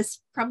is, and this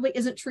probably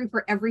isn't true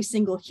for every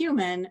single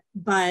human,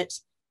 but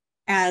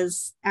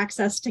as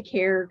access to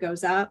care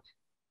goes up,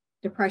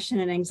 depression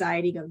and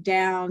anxiety go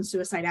down,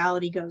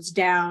 suicidality goes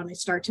down, I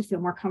start to feel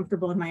more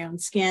comfortable in my own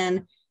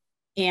skin.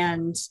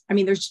 And I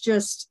mean, there's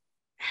just,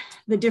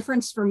 the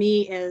difference for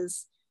me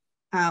is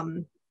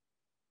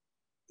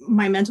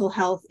my mental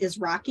health is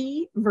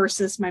rocky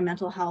versus my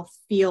mental health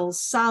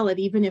feels solid,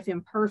 even if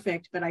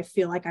imperfect, but I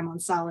feel like I'm on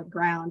solid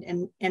ground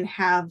and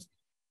have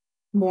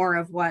more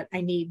of what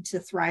I need to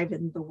thrive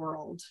in the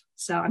world.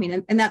 So, I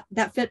mean, and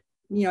that fit,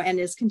 you know, and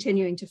is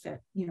continuing to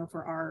fit, you know,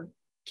 for our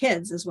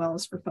kids as well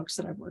as for folks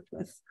that I've worked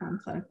with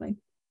clinically.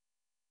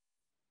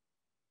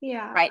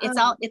 Yeah. Right.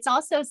 It's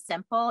all so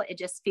simple. It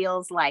just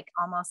feels like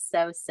almost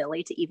so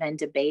silly to even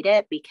debate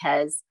it,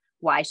 because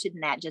why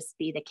shouldn't that just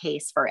be the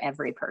case for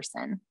every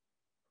person?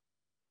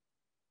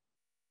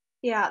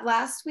 Yeah,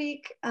 last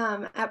week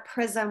at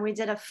Prism, we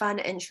did a fun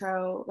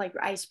intro, like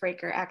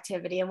icebreaker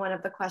activity. And one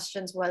of the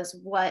questions was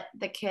what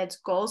the kids'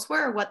 goals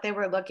were, what they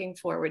were looking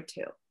forward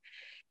to.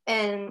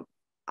 And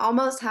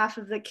almost half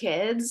of the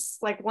kids,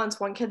 like once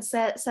one kid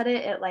said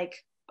it like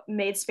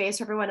made space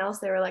for everyone else.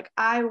 They were like,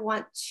 I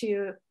want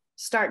to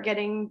start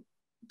getting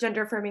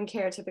gender affirming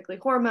care, typically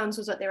hormones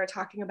was what they were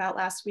talking about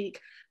last week.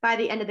 By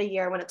the end of the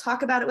year, I want to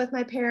talk about it with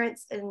my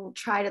parents and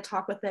try to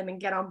talk with them and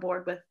get on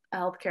board with a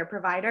healthcare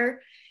provider.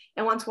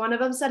 And once one of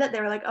them said it,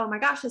 they were like, oh my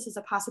gosh, this is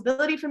a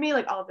possibility for me.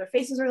 Like all of their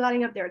faces were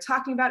lighting up. They were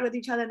talking about it with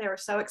each other. And they were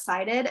so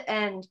excited.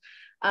 And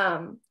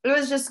it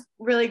was just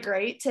really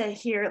great to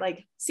hear,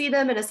 like, see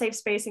them in a safe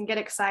space and get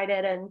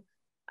excited.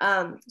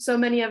 And so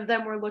many of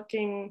them were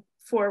looking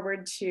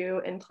forward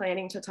to and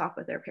planning to talk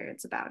with their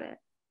parents about it.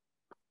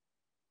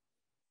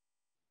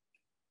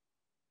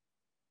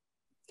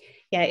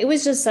 Yeah, it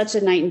was just such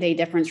a night and day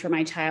difference for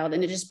my child.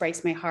 And it just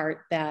breaks my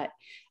heart that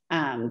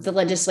the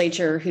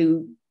legislature,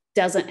 who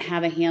doesn't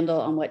have a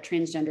handle on what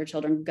transgender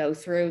children go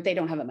through, they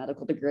don't have a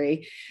medical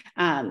degree,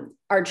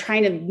 are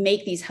trying to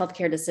make these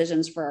healthcare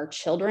decisions for our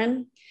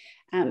children.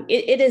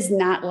 It is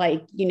not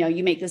like,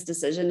 you make this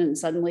decision and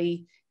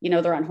suddenly,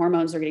 they're on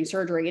hormones, they're getting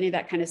surgery, any of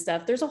that kind of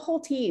stuff. There's a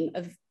whole team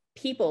of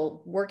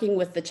people working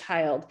with the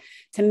child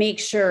to make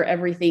sure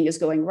everything is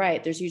going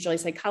right. There's usually a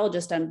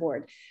psychologist on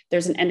board.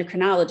 There's an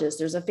endocrinologist,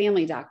 there's a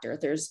family doctor,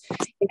 there's,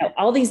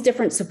 all these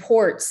different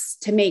supports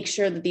to make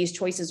sure that these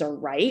choices are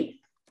right.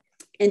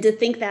 And to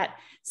think that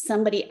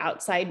somebody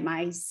outside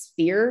my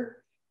sphere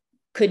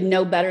could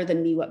know better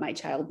than me what my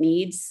child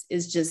needs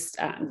is just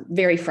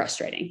very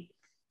frustrating.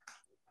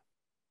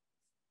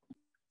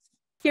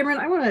 Cameron,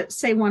 I want to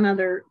say one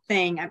other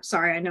thing. I'm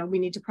sorry, I know we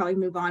need to probably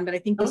move on, but I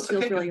think this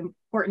feels really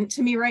important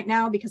to me right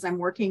now because I'm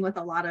working with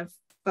a lot of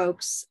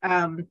folks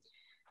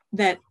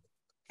that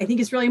I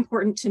think it's really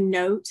important to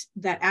note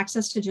that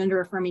access to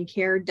gender affirming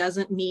care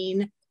doesn't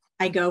mean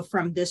I go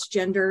from this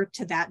gender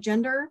to that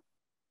gender.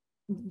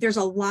 There's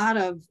a lot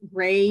of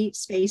gray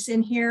space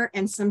in here,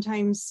 and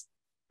sometimes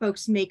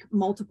folks make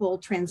multiple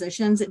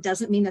transitions. It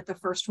doesn't mean that the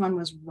first one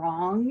was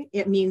wrong.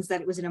 It means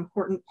that it was an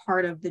important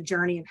part of the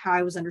journey of how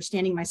I was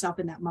understanding myself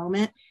in that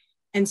moment.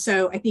 And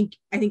so I think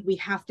we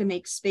have to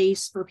make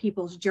space for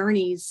people's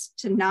journeys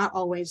to not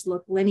always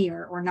look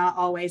linear or not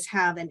always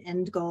have an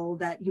end goal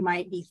that you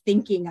might be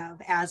thinking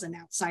of as an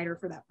outsider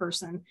for that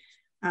person.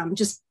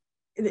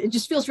 It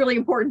just feels really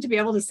important to be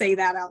able to say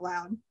that out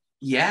loud.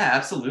 Yeah,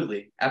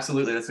 absolutely.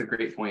 Absolutely. That's a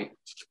great point.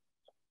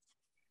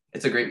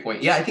 It's a great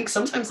point. Yeah, I think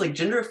sometimes like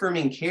gender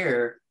affirming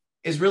care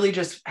is really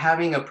just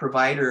having a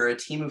provider or a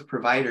team of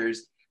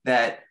providers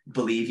that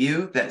believe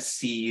you, that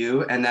see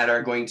you, and that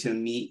are going to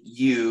meet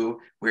you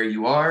where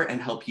you are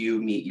and help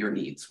you meet your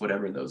needs,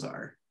 whatever those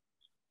are.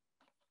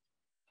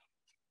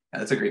 Yeah,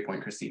 that's a great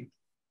point, Christy.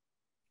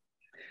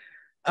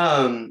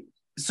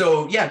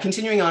 So yeah,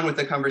 continuing on with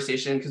the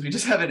conversation, because we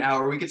just have an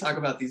hour, we could talk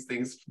about these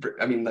things,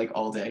 like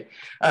all day.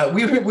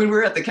 We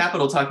were at the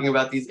Capitol talking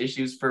about these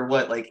issues for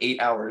what, like 8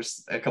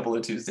 hours a couple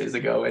of Tuesdays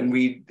ago, and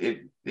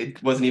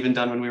it wasn't even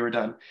done when we were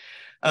done.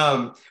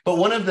 But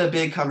one of the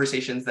big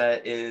conversations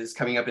that is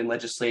coming up in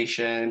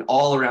legislation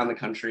all around the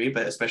country,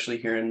 but especially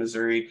here in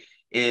Missouri,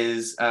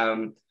 is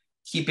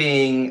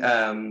keeping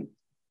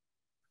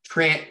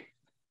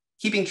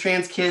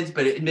trans kids,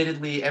 but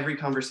admittedly every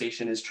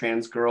conversation is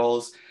trans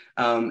girls,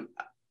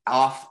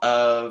 off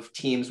of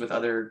teams with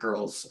other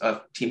girls,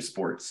 of team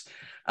sports.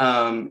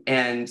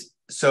 And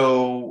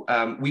so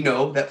we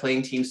know that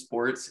playing team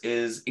sports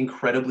is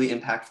incredibly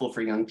impactful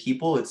for young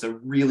people. It's a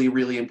really,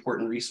 really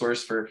important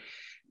resource for,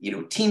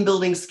 team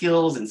building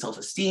skills and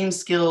self-esteem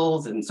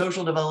skills and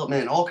social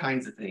development, all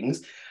kinds of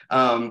things.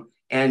 And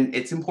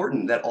it's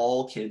important that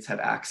all kids have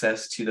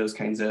access to those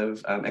kinds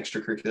of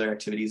extracurricular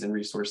activities and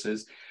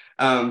resources.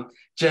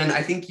 Jen,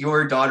 I think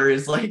your daughter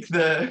is like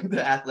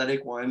the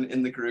athletic one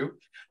in the group.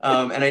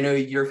 And I know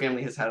your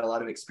family has had a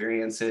lot of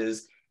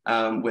experiences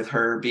with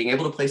her being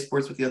able to play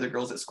sports with the other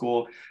girls at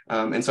school.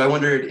 And so I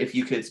wondered if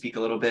you could speak a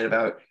little bit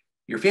about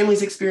your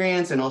family's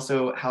experience and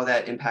also how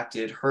that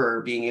impacted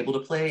her being able to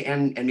play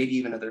and maybe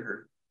even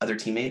her other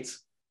teammates.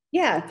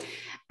 Yeah.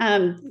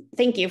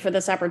 Thank you for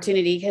this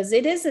opportunity, because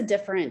it is a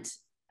different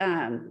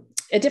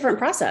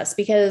process,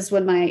 because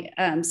when my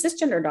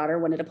cisgender daughter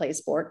wanted to play a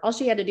sport, all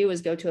she had to do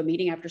was go to a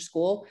meeting after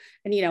school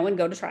and, and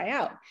go to try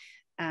out.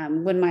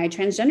 When my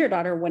transgender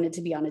daughter wanted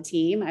to be on a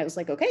team, I was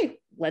like, okay,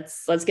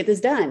 let's get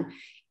this done.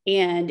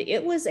 And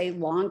it was a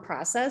long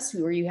process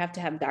where you have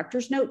to have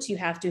doctor's notes. You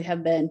have to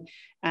have been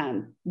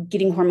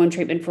getting hormone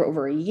treatment for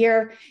over a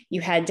year. You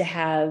had to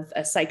have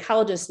a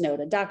psychologist note,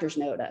 a doctor's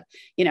note, a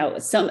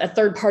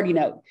third party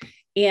note.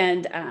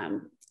 And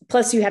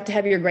plus you have to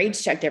have your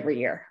grades checked every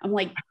year. I'm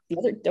like,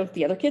 don't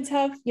the other kids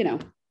have,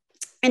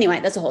 anyway,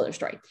 that's a whole other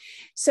story.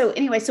 So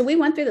we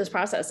went through this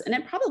process, and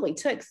it probably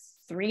took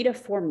 3 to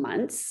 4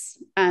 months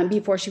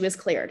before she was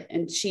cleared.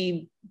 And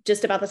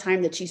just about the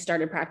time that she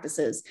started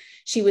practices,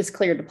 she was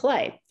cleared to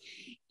play.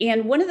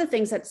 And one of the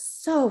things that's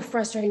so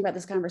frustrating about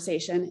this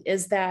conversation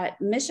is that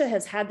MSHA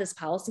has had this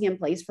policy in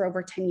place for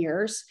over 10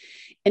 years.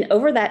 And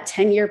over that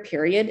 10-year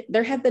period,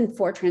 there have been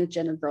 4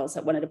 transgender girls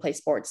that wanted to play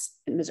sports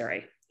in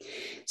Missouri.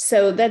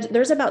 So that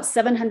there's about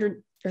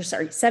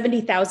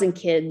 70,000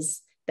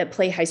 kids that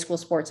play high school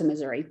sports in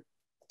Missouri,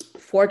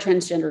 4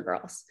 transgender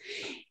girls.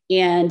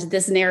 And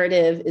this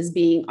narrative is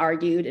being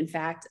argued. In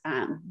fact,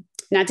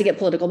 not to get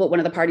political, but one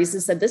of the parties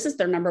has said this is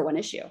their number one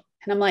issue.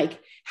 And I'm like,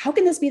 how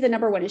can this be the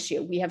number one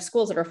issue? We have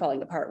schools that are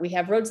falling apart. We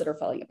have roads that are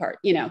falling apart,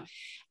 and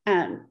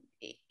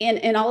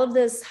all of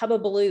this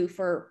hubbubaloo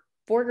for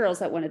 4 girls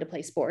that wanted to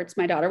play sports.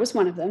 My daughter was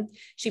one of them.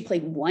 She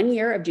played 1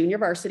 year of junior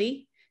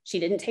varsity. She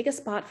didn't take a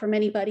spot from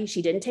anybody.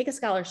 She didn't take a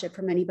scholarship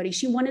from anybody.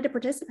 She wanted to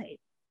participate.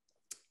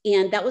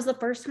 And that was the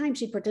first time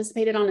she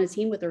participated on a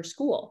team with her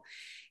school.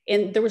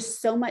 And there was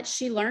so much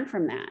she learned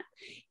from that.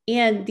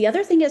 And the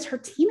other thing is her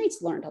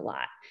teammates learned a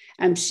lot.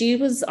 She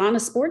was on a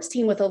sports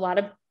team with a lot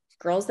of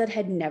girls that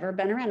had never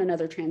been around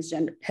a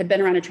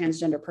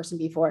transgender person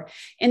before.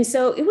 And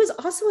so it was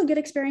also a good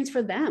experience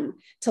for them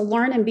to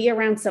learn and be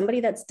around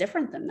somebody that's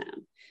different than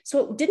them.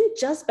 So it didn't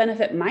just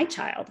benefit my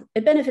child,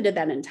 it benefited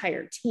that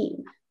entire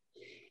team.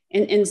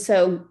 And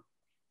so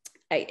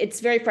it's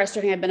very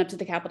frustrating. I've been up to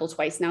the Capitol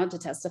twice now to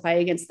testify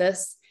against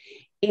this.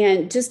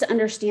 And just to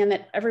understand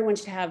that everyone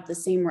should have the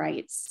same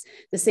rights,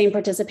 the same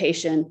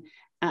participation.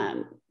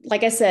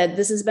 Like I said,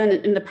 this has been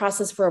in the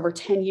process for over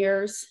 10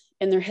 years.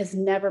 And there has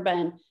never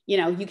been,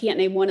 you can't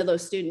name one of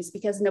those students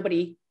because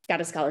nobody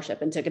got a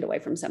scholarship and took it away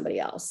from somebody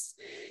else.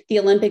 The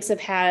Olympics have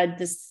had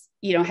this,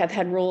 have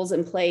had rules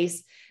in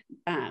place.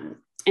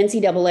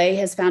 NCAA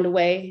has found a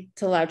way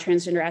to allow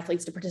transgender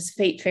athletes to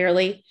participate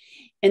fairly.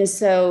 And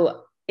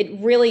so it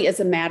really is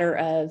a matter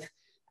of,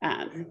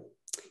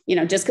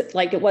 just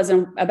like it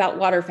wasn't about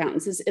water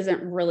fountains, this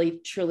isn't really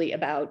truly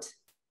about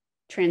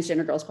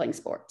transgender girls playing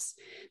sports.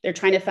 They're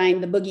trying to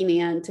find the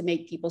boogeyman to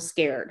make people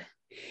scared.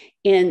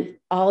 And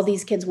all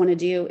these kids want to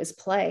do is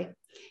play.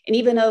 And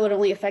even though it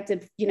only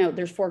affected,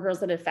 there's 4 girls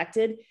that it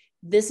affected,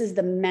 this is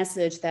the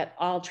message that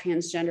all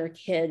transgender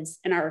kids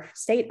in our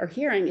state are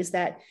hearing, is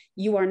that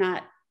you are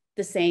not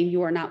the same,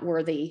 you are not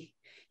worthy,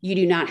 you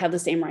do not have the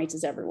same rights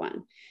as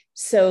everyone.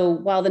 So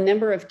while the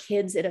number of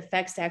kids it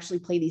affects to actually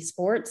play these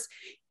sports,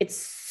 it's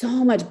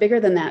so much bigger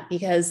than that,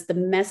 because the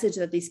message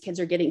that these kids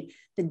are getting,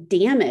 the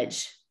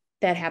damage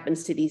that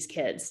happens to these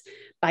kids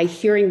by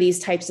hearing these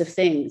types of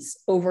things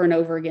over and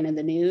over again in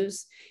the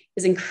news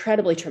is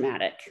incredibly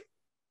traumatic.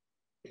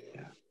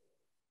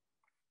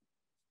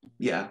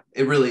 Yeah,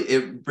 it really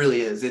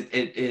is. It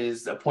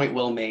is a point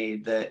well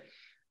made that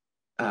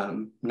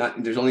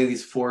there's only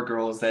these 4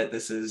 girls that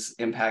this is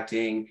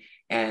impacting,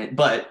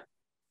 but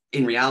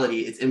in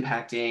reality, it's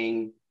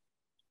impacting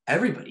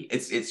everybody.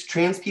 It's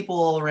trans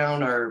people all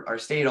around our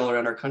state, all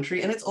around our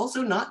country, and it's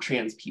also not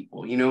trans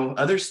people.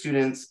 Other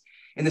students,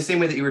 in the same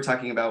way that you were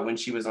talking about when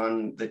she was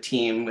on the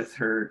team with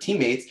her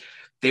teammates,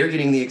 they're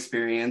getting the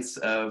experience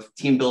of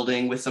team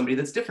building with somebody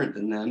that's different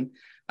than them.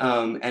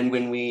 And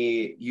when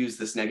we use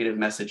this negative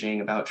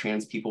messaging about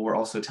trans people, we're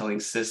also telling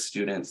cis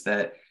students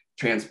that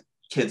trans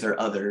kids are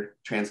other,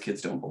 trans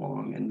kids don't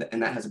belong,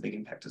 and that has a big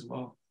impact as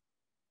well.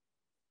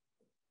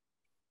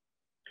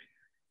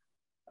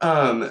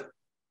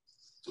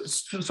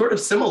 Sort of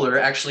similar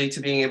actually to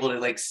being able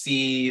to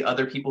see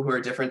other people who are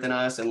different than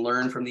us and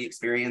learn from the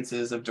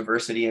experiences of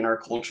diversity in our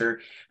culture.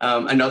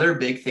 Another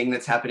big thing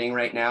that's happening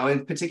right now,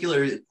 in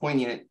particular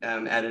poignant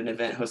at an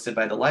event hosted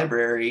by the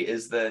library,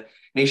 is the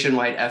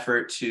nationwide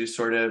effort to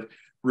sort of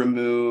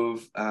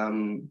remove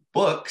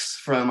books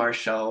from our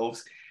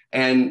shelves.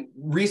 And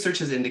research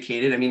has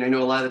indicated, I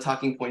know a lot of the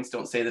talking points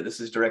don't say that this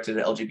is directed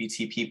at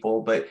LGBT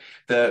people, but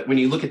when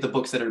you look at the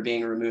books that are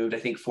being removed, I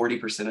think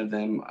 40% of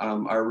them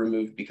are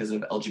removed because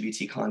of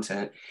LGBT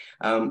content,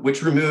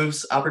 which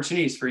removes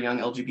opportunities for young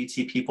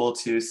LGBT people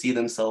to see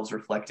themselves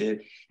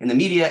reflected in the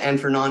media, and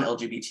for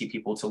non-LGBT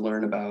people to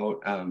learn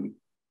about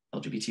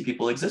LGBT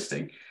people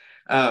existing.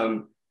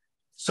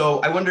 So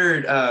I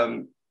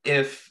wondered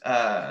if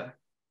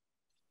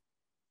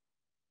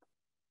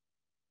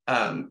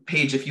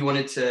Paige, if you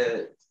wanted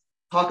to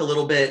talk a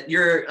little bit,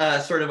 you're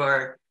sort of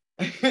our,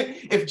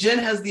 if Jen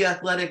has the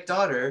athletic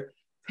daughter,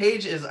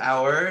 Paige is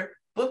our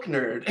book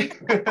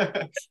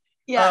nerd.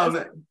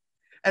 Yes.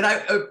 And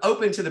I'm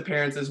open to the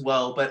parents as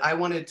well, but I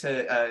wanted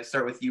to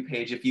start with you,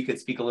 Paige, if you could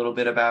speak a little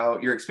bit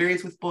about your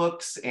experience with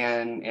books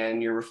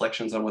and your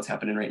reflections on what's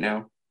happening right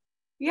now.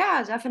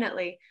 Yeah,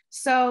 definitely.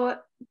 So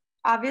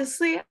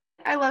obviously,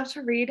 I love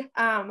to read.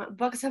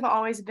 Books have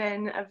always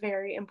been a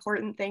very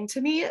important thing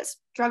to me.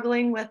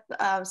 Struggling with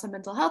some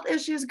mental health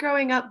issues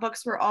growing up,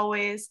 books were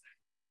always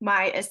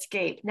my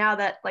escape. Now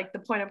that, the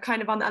point I'm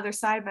kind of on the other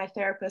side, my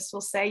therapist will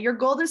say, your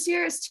goal this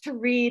year is to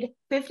read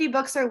 50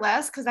 books or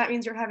less, because that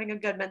means you're having a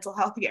good mental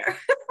health year.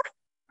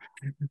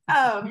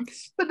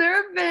 But there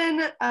have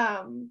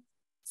been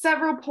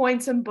several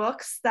points in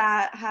books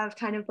that have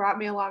kind of brought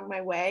me along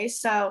my way.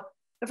 So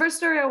the first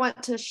story I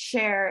want to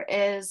share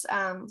is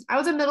I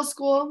was in middle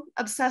school,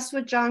 obsessed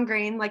with John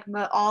Green, like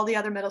all the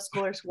other middle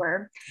schoolers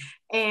were.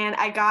 And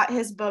I got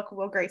his book,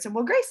 Will Grayson,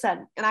 Will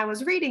Grayson. And I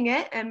was reading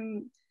it,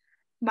 and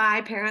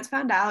my parents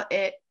found out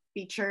it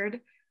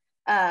featured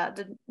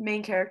the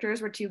main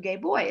characters were 2 gay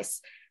boys.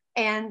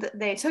 And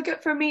they took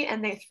it from me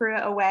and they threw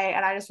it away.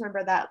 And I just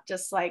remember that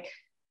just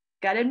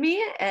gutted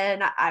me.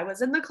 And I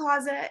was in the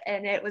closet,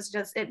 and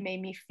it made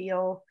me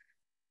feel,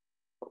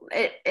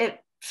 it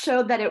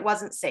showed that it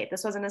wasn't safe.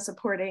 This wasn't a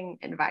supporting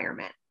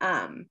environment.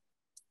 And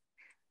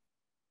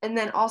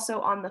then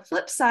also on the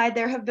flip side,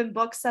 there have been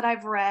books that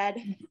I've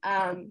read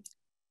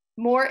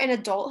more in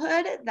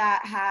adulthood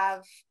that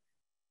have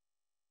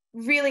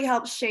really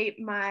helped shape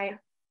my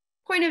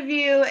point of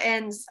view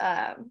and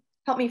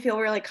helped me feel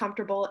really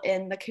comfortable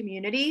in the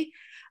community.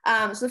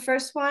 So the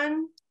first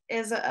one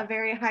is a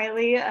very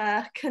highly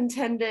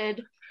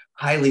contended.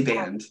 Highly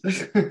banned.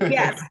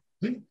 Yes.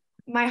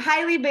 My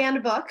highly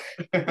banned book.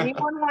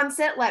 Anyone wants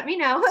it, let me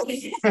know.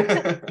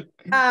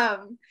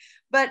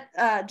 But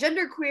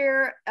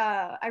Genderqueer,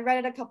 I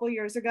read it a couple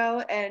years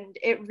ago, and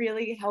it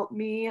really helped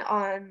me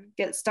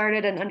get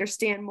started and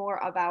understand more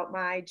about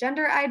my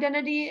gender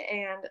identity.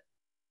 And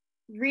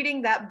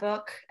reading that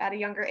book at a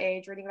younger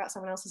age, reading about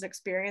someone else's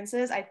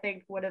experiences, I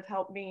think would have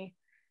helped me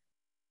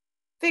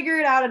figure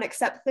it out and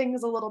accept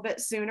things a little bit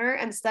sooner,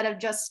 instead of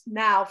just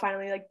now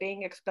finally like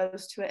being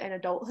exposed to it in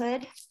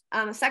adulthood.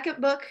 The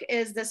second book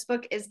is This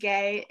Book is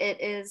Gay.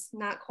 It is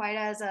not quite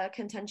as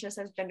contentious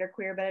as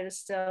Genderqueer, but it is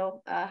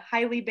still a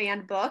highly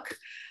banned book.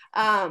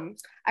 I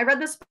read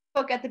this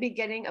book at the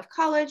beginning of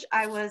college.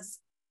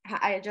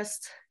 I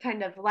just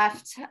kind of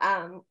left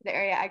the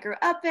area I grew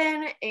up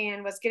in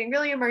and was getting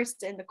really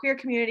immersed in the queer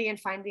community and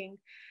finding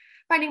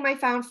my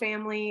found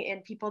family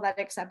and people that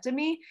accepted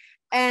me.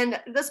 And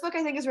this book,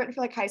 I think, is written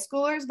for like high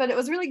schoolers, but it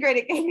was really great.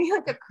 It gave me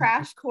like a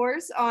crash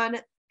course on,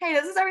 hey,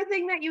 this is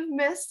everything that you've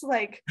missed,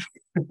 like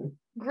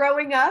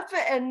growing up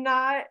and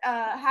not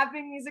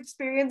having these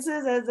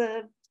experiences as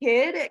a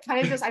kid. It kind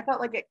of just, I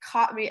felt like it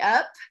caught me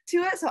up to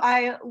it. So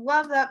I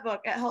love that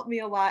book. It helped me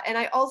a lot. And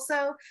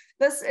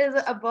this is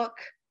a book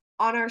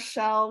on our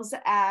shelves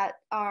at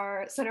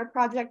our Center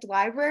Project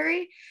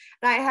library.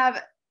 And I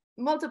have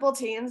multiple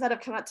teens that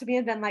have come up to me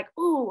and been like,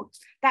 "Ooh,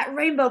 that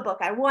rainbow book,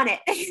 I want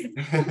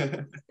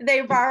it."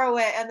 They borrow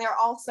it and they're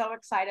all so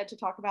excited to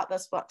talk about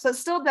this book. So it's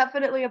still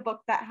definitely a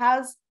book that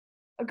has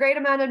a great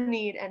amount of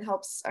need and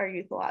helps our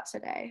youth a lot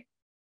today.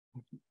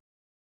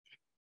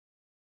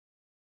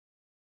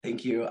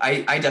 Thank you.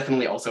 I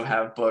definitely also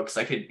have books.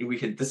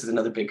 This is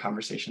another big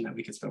conversation that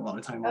we could spend a lot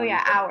of time on. Oh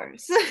yeah,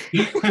 hours.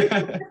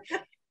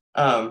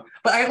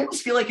 But I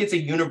almost feel like it's a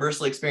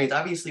universal experience.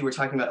 Obviously, we're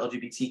talking about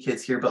LGBT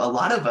kids here, but a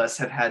lot of us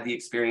have had the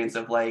experience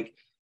of like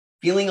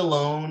feeling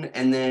alone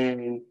and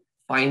then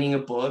finding a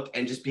book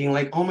and just being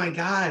like, oh my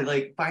God,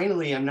 like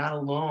finally I'm not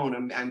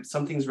alone.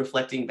 Something's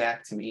reflecting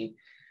back to me.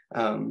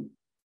 For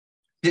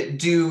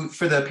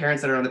the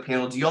parents that are on the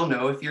panel, do y'all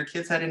know if your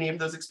kids had any of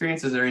those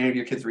experiences, or any of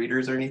your kids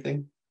readers or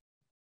anything?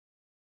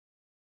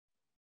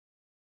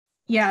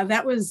 Yeah,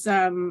 that was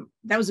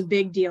a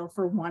big deal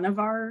for one of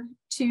our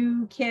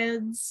two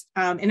kids.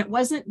 And it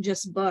wasn't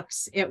just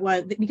books. It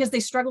was because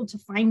they struggled to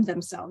find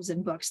themselves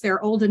in books.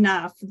 They're old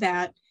enough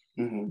that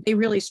they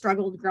really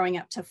struggled growing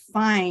up to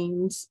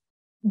find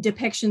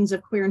depictions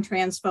of queer and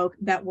trans folk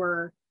that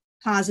were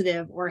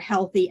positive or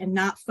healthy and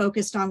not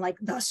focused on like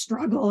the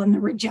struggle and the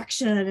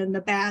rejection and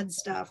the bad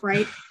stuff,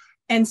 right?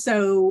 And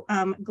so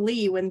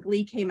when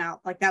Glee came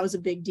out, like that was a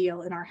big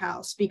deal in our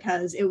house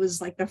because it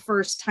was like the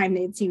first time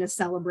they'd seen a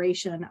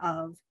celebration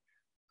of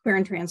queer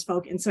and trans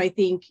folk. And so I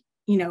think,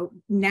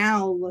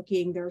 now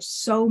looking, there's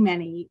so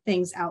many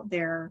things out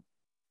there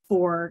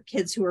for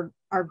kids who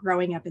are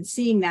growing up and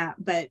seeing that.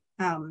 But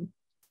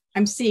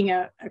I'm seeing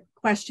a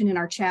question in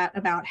our chat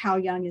about how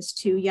young is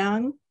too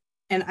young.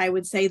 And I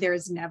would say there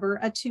is never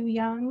a too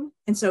young.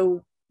 And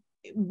so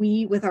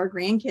we, with our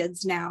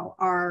grandkids now,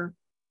 are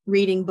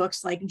reading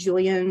books like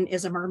Julian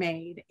is a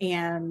Mermaid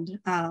and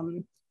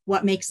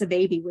What Makes a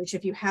Baby, which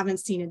if you haven't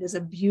seen it is a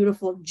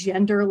beautiful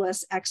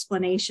genderless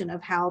explanation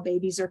of how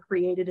babies are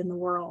created in the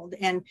world.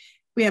 And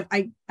we have,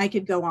 I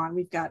could go on,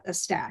 we've got a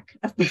stack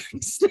of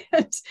books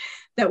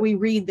that we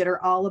read that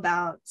are all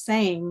about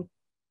saying,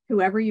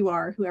 whoever you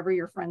are, whoever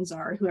your friends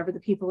are, whoever the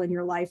people in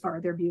your life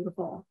are, they're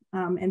beautiful.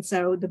 And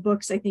so the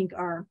books, I think,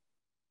 are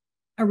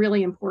a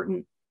really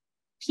important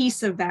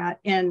piece of that.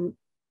 And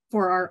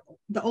for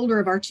the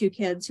older of our two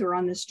kids who are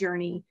on this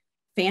journey,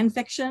 fan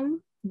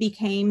fiction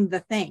became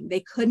the thing. They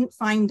couldn't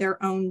find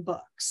their own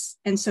books.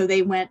 And so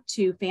they went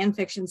to fan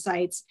fiction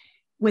sites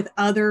with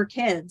other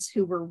kids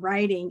who were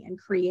writing and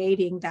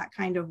creating that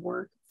kind of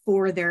work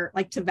for to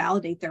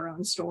validate their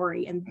own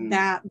story. And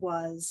that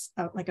was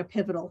like a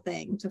pivotal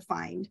thing, to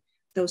find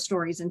those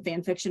stories in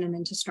fan fiction and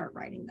then to start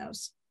writing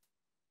those.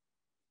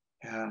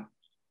 Yeah.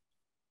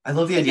 I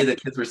love the idea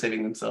that kids were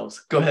saving themselves.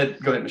 Go ahead,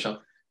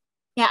 Michelle.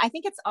 Yeah, I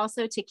think it's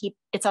also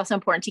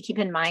important to keep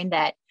in mind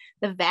that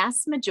the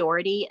vast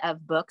majority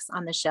of books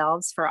on the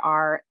shelves for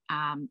our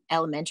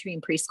elementary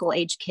and preschool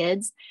age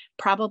kids,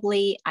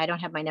 probably, I don't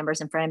have my numbers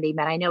in front of me,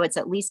 but I know it's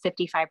at least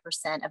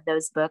 55% of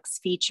those books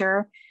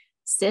feature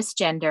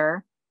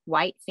cisgender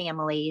white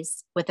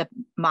families with a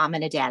mom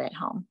and a dad at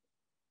home.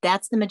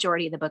 That's the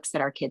majority of the books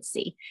that our kids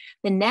see.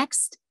 The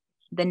next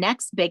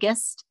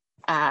biggest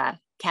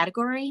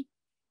category,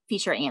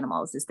 feature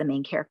animals as the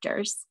main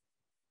characters.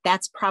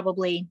 That's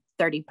probably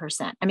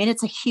 30%. I mean,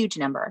 it's a huge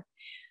number.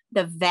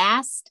 The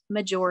vast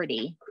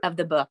majority of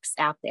the books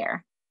out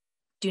there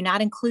do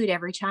not include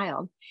every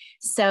child.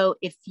 So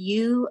if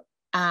you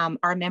are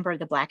a member of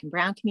the Black and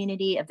Brown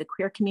community, of the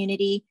queer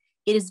community,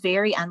 it is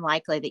very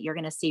unlikely that you're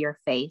going to see your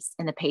face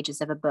in the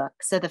pages of a book.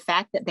 So the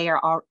fact that they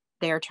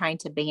are trying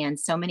to ban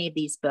so many of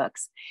these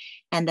books,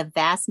 and the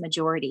vast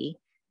majority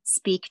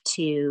speak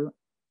to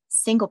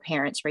single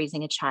parents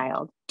raising a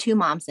child, two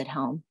moms at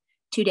home,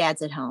 two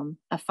dads at home,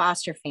 a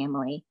foster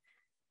family,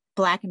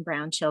 Black and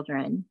Brown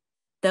children,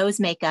 those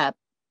make up,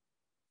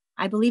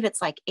 I believe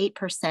it's like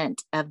 8%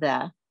 of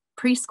the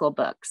preschool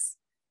books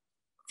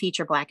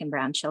feature Black and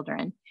Brown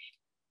children.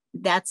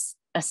 That's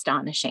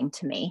astonishing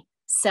to me.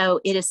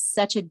 So it is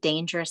such a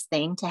dangerous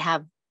thing to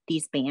have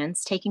these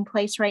bans taking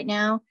place right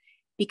now,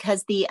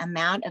 because the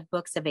amount of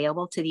books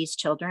available to these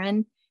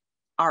children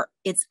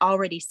it's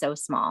already so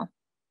small.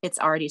 It's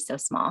already so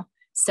small.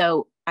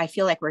 So I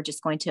feel like we're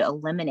just going to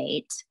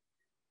eliminate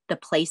the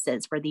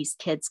places where these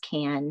kids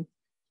can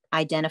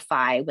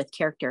identify with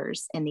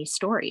characters in these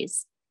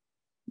stories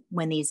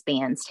when these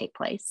bans take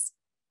place.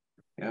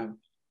 Yeah.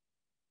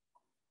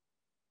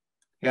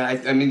 Yeah,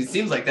 I mean, it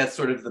seems like that's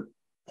sort of the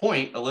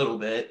point a little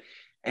bit.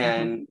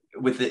 And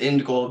with the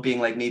end goal being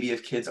like, maybe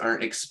if kids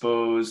aren't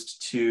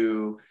exposed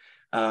to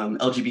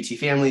LGBT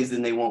families,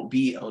 then they won't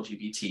be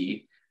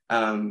LGBT,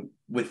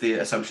 with the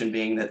assumption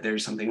being that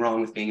there's something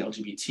wrong with being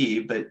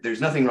LGBT, but there's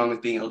nothing wrong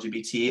with being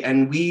LGBT.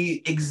 And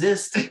we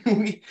exist,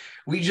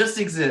 we just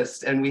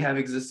exist, and we have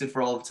existed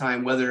for all of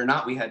time, whether or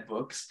not we had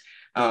books.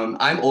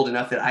 I'm old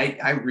enough that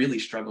I really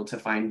struggled to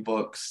find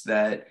books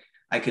that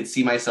I could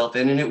see myself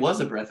in, and it was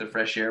a breath of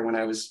fresh air when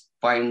I was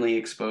finally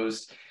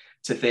exposed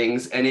to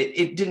things. And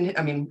it didn't,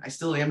 I mean, I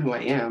still am who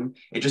I am.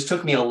 It just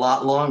took me a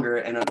lot longer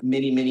and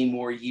many, many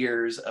more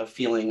years of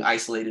feeling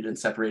isolated and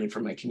separated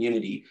from my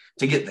community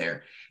to get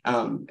there.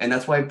 And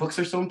that's why books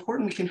are so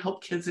important. We can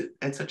help kids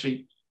at such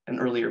an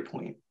earlier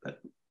point. But,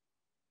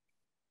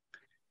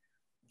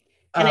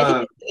 and I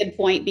think that's a good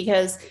point,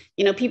 because,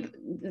 you know, people,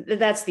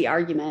 that's the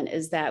argument,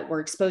 is that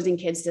we're exposing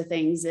kids to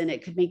things and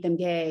it could make them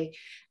gay.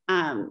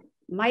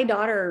 My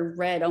daughter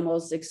read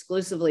almost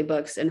exclusively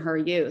books in her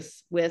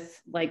youth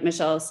with, like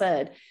Michelle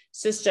said,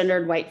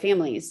 cisgendered white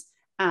families.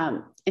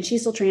 And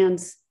she's still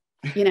trans.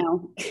 You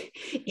know,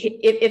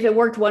 if it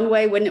worked one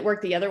way, wouldn't it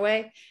work the other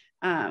way?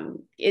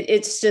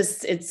 It's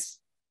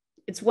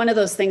one of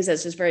those things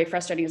that's just very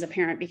frustrating as a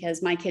parent,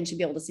 because my kids should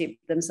be able to see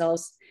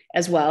themselves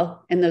as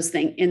well in those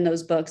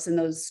books and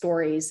those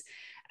stories.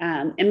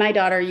 And my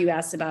daughter, you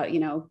asked about, you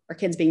know, our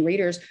kids being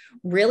readers,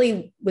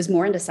 really was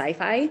more into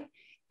sci-fi.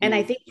 And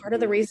I think part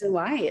of the reason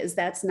why is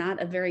that's not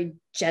a very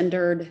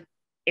gendered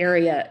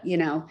area, you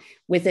know,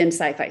 within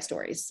sci-fi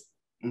stories.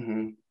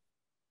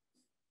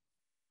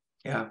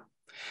 Yeah.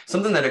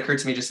 Something that occurred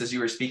to me just as you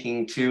were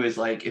speaking too is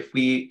like, if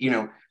we, you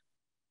know,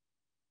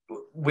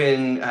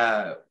 when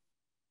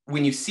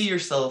you see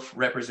yourself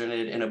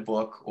represented in a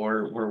book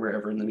or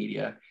wherever in the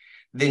media,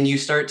 then you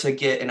start to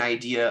get an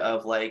idea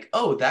of like,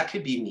 oh, that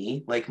could be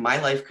me. Like my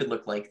life could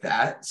look like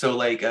that. So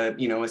like,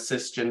 you know, a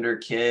cisgender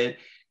kid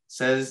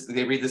says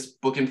they read this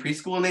book in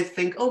preschool and they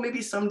think, oh, maybe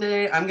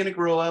someday I'm going to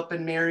grow up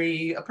and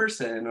marry a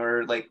person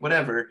or like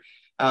whatever.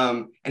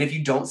 And if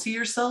you don't see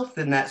yourself,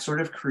 then that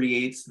sort of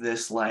creates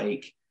this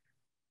like,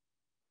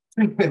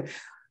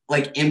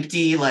 like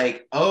empty,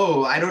 like,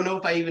 oh, I don't know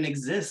if I even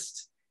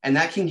exist. And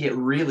that can get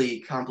really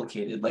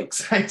complicated, like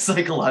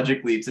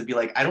psychologically, to be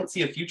like, I don't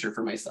see a future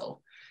for myself.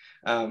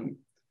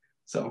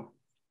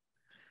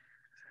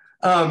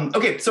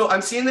 Okay, so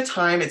I'm seeing the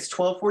time, it's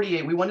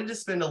 12:48. We wanted to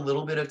spend a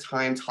little bit of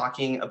time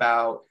talking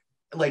about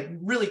like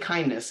really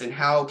kindness and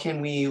how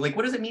can we, like,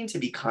 what does it mean to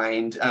be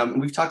kind?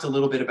 We've talked a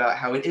little bit about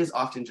how it is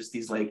often just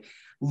these like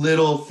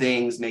little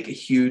things make a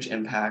huge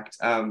impact.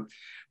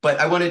 But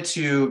I wanted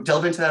to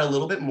delve into that a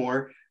little bit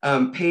more.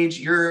 Paige,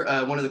 you're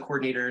one of the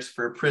coordinators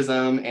for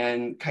PRISM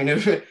and kind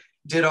of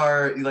did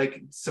our like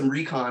some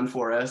recon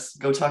for us,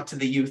 go talk to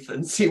the youth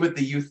and see what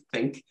the youth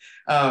think.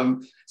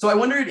 So I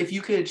wondered if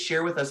you could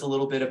share with us a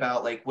little bit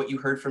about like what you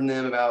heard from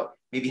them about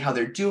maybe how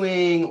they're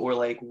doing, or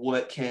like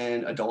what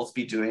can adults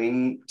be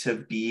doing to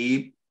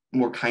be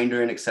more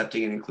kinder and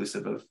accepting and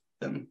inclusive of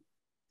them.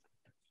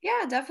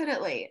 Yeah,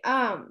 definitely.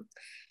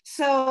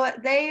 So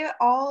they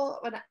all,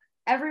 when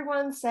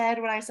everyone said,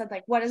 when I said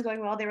like what is going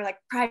well, they were like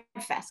Pride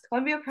Fest.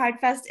 Columbia Pride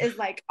Fest is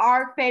like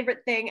our favorite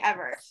thing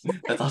ever.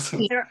 That's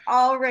awesome. They're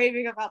all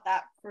raving about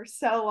that for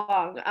so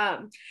long.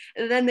 And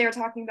then they were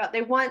talking about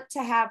they want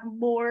to have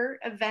more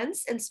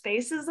events and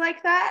spaces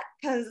like that,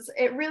 because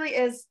it really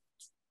is,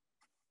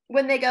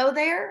 when they go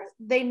there,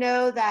 they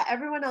know that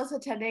everyone else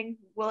attending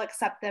will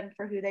accept them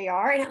for who they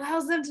are, and it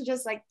allows them to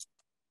just like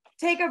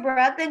take a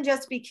breath and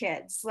just be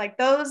kids. Like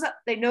those,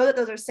 they know that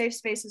those are safe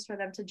spaces for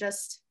them to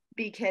just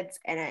be kids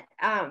in it.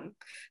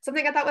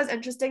 Something I thought was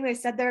interesting, they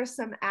said there are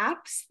some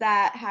apps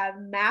that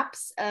have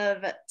maps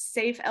of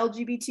safe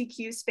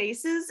LGBTQ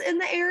spaces in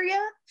the area.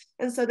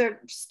 And so they're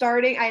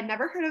starting, I had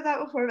never heard of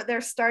that before, but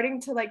they're starting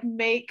to like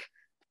make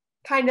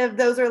kind of,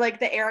 those are like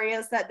the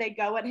areas that they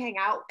go and hang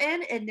out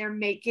in, and they're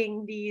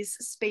making these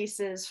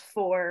spaces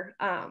for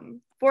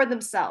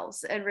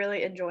themselves and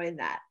really enjoying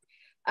that.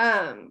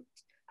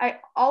 I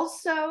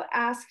also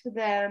asked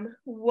them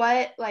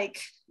what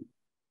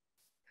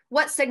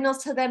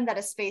signals to them that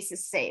a space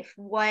is safe.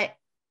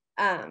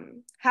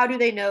 How do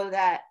they know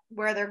that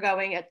where they're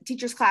going, a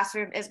teacher's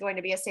classroom is going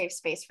to be a safe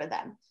space for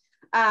them?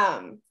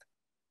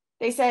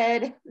 They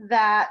said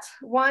that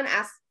one,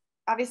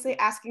 obviously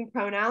asking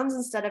pronouns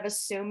instead of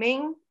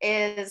assuming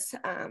is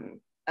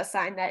a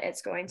sign that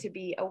it's going to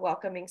be a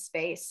welcoming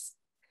space.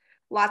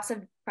 Lots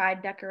of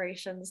pride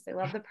decorations. They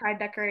love the pride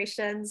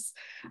decorations.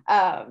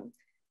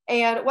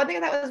 And one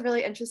thing that was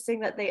really interesting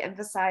that they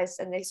emphasized,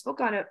 and they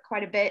spoke on it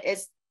quite a bit,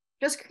 is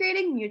just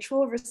creating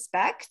mutual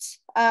respect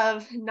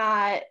of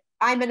not,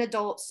 I'm an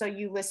adult, so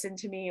you listen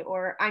to me,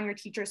 or I'm your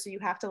teacher, so you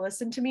have to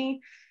listen to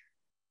me.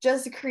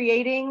 Just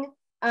creating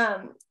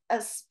a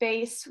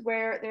space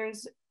where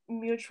there's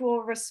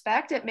mutual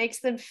respect. It makes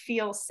them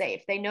feel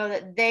safe. They know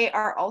that they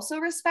are also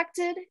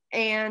respected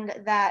and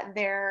that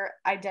their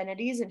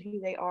identities and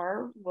who they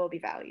are will be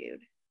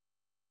valued.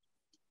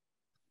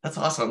 That's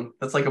awesome.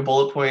 That's like a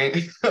bullet point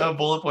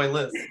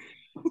list.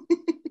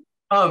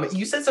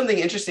 You said something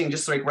interesting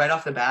just like right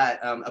off the bat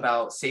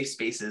about safe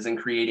spaces and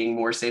creating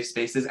more safe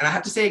spaces. And I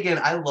have to say again,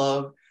 I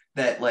love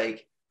that,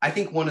 like, I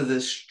think one of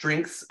the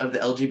strengths of the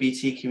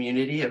LGBT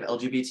community, of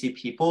LGBT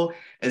people,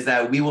 is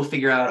that we will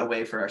figure out a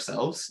way for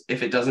ourselves.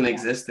 If it doesn't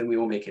exist, then we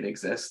will make it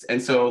exist.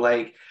 And so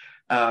like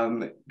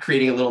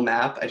creating a little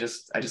map, I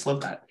just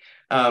love that.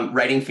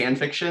 Writing fan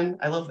fiction,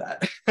 I love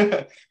that.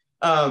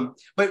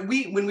 But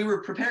when we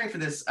were preparing for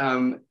this,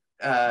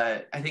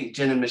 I think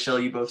Jen and Michelle,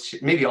 you both,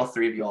 maybe all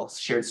three of you all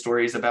shared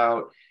stories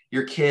about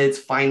your kids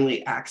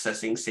finally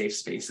accessing safe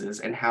spaces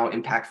and how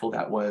impactful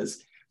that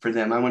was for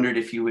them. I wondered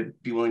if you would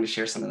be willing to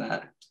share some of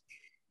that.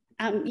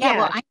 Yeah,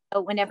 well, I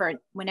know whenever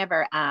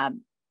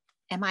I'm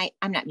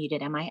not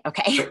muted, am I?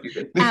 Okay.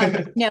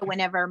 No,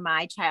 whenever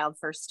my child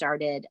first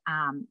started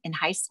in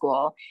high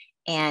school,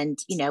 and,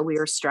 we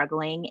were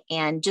struggling,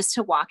 and just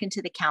to walk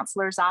into the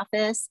counselor's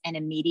office and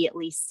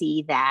immediately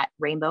see that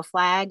rainbow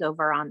flag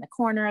over on the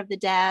corner of the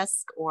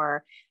desk,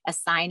 or a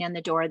sign on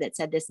the door that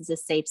said, this is a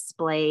safe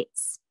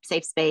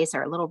space,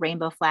 or a little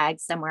rainbow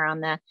flag somewhere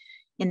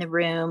in the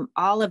room.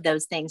 All of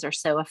those things are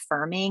so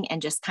affirming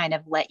and just kind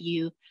of let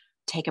you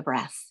take a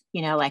breath,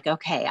 like,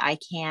 okay, I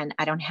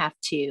don't have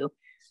to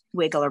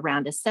wiggle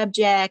around a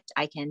subject.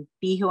 I can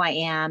be who I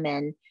am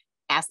and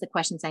ask the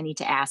questions I need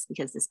to ask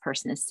because this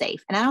person is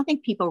safe. And I don't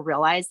think people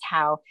realize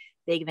how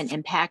big of an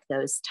impact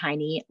those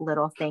tiny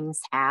little things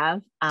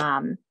have.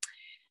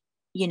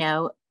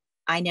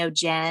 I know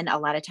Jen, a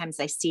lot of times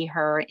I see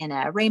her in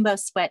a rainbow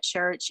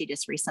sweatshirt. She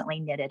just recently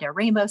knitted a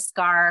rainbow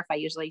scarf. I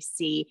usually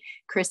see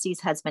Christy's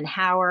husband,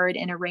 Howard,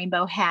 in a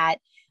rainbow hat.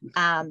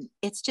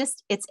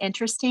 It's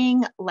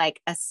interesting,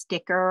 like a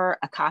sticker,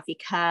 a coffee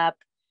cup,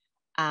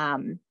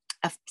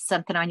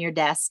 something on your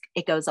desk.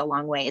 It goes a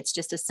long way. It's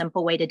just a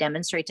simple way to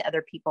demonstrate to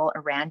other people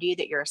around you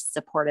that you're a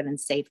supportive and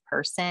safe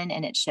person.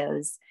 And it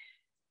shows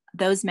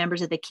those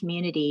members of the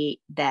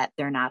community that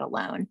they're not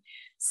alone.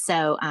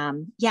 So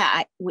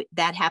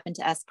that happened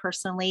to us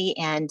personally.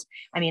 And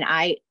I mean,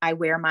 I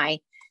wear my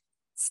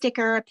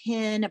sticker, a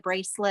pin, a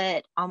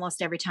bracelet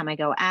almost every time I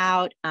go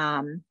out.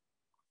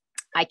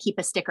 I keep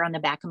a sticker on the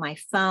back of my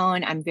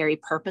phone. I'm very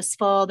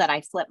purposeful that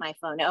I flip my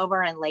phone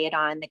over and lay it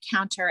on the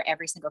counter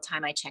every single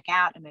time I check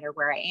out, no matter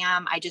where I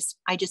am. I just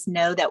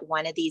know that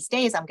one of these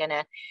days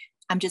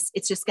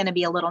it's just going to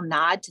be a little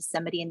nod to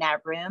somebody in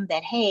that room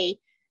that, hey,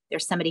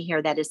 there's somebody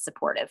here that is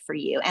supportive for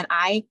you. And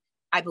I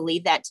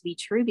believe that to be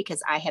true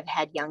because I have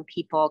had young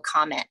people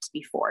comment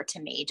before to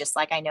me, just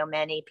like I know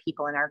many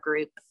people in our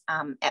group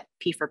at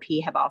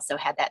P4P have also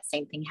had that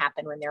same thing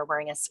happen when they're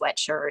wearing a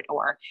sweatshirt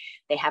or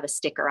they have a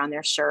sticker on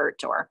their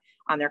shirt or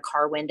on their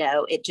car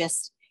window.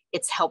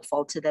 It's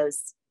helpful to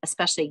those,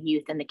 especially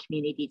youth in the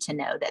community, to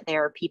know that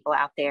there are people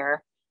out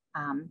there,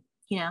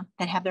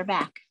 that have their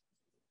back.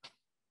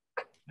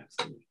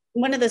 Absolutely.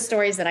 One of the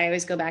stories that I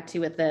always go back to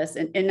with this,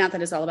 and not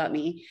that it's all about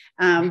me,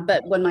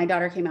 but when my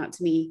daughter came out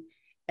to me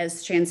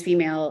as trans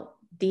female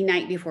the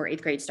night before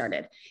 8th grade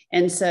started.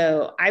 And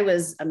so I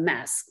was a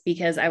mess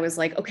because I was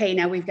like, okay,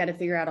 now we've got to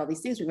figure out all these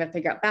things. We've got to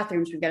figure out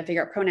bathrooms. We've got to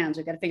figure out pronouns.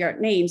 We've got to figure out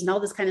names and all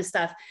this kind of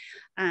stuff.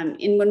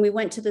 And when we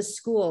went to the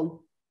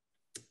school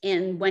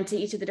and went to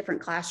each of the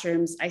different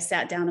classrooms, I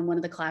sat down in one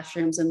of the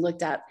classrooms and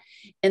looked up,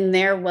 and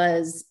there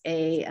was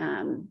a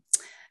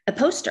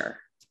poster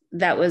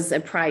that was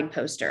a pride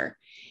poster.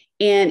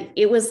 And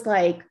it was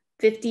like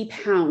 50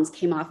 pounds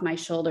came off my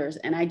shoulders,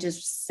 and I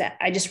just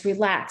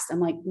relaxed. I'm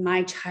like,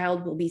 my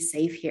child will be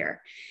safe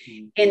here.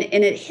 Mm-hmm.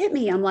 And it hit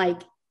me. I'm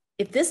like,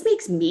 if this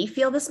makes me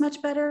feel this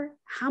much better,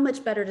 how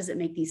much better does it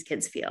make these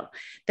kids feel?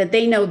 That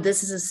they know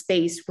this is a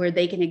space where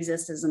they can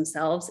exist as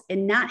themselves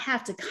and not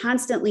have to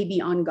constantly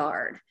be on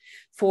guard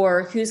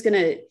for who's going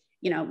to,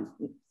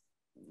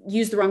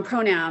 use the wrong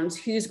pronouns,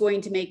 who's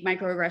going to make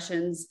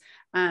microaggressions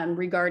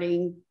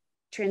regarding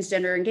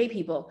transgender and gay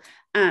people.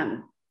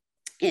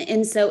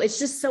 And so it's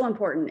just so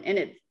important.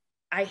 And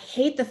I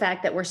hate the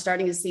fact that we're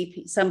starting to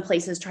see some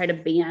places try to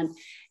ban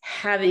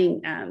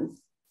having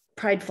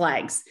pride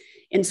flags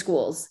in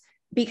schools,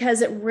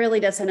 because it really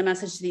does send a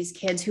message to these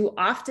kids who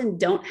often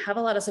don't have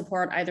a lot of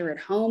support either at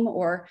home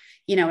or,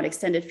 an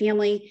extended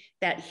family,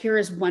 that here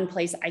is one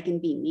place I can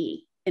be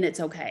me and it's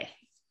okay.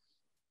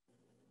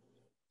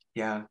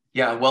 Yeah.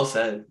 Well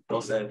said.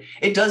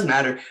 It does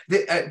matter.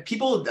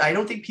 I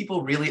don't think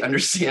people really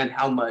understand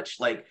how much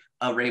like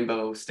a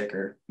rainbow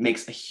sticker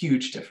makes a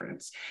huge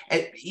difference.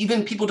 And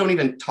even people don't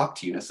even talk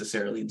to you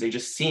necessarily. They're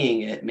just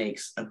seeing it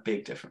makes a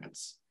big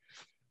difference.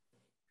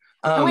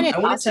 I wanted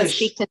to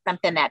speak to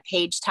something that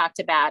Paige talked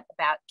about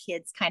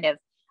kids kind of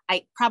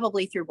I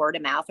probably through word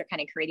of mouth are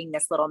kind of creating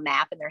this little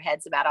map in their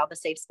heads about all the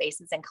safe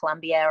spaces in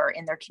Columbia or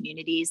in their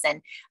communities.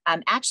 And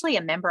actually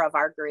a member of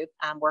our group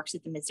works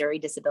at the Missouri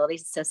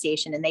Disabilities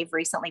Association, and they've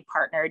recently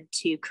partnered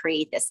to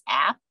create this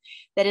app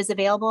that is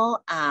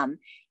available.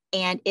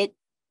 And it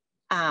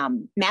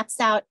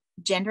maps out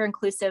gender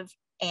inclusive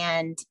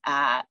and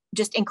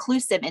just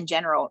inclusive in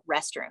general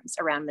restrooms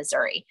around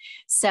Missouri.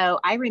 So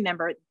I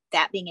remember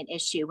that being an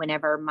issue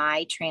whenever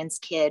my trans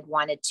kid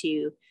wanted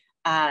to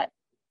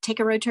take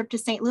a road trip to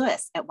St.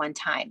 Louis at one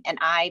time. And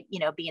I,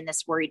 being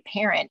this worried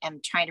parent, am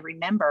trying to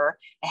remember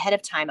ahead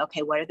of time,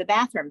 okay, what are the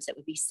bathrooms that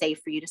would be safe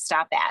for you to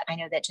stop at? I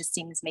know that just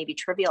seems maybe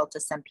trivial to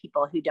some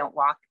people who don't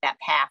walk that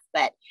path,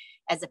 but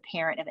as a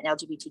parent of an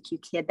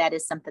LGBTQ kid, that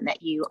is something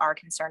that you are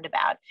concerned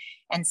about.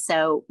 And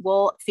so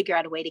we'll figure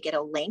out a way to get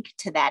a link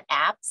to that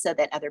app so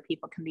that other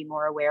people can be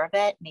more aware of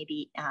it,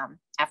 maybe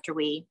after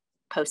we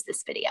post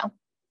this video.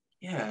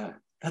 Yeah,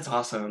 that's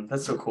awesome.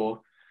 That's so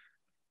cool.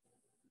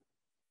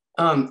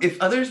 If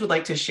others would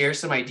like to share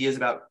some ideas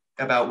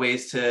about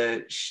ways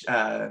to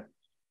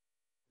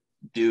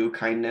do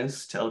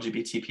kindness to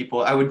LGBT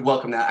people, I would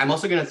welcome that. I'm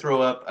also going to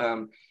throw up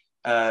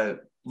a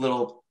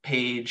little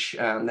page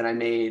that I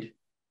made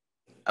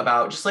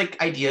about just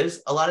like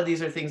ideas. A lot of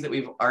these are things that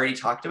we've already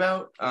talked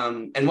about.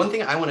 And one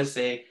thing I want to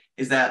say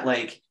is that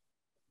like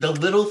the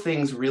little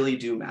things really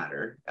do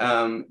matter.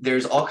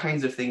 There's all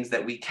kinds of things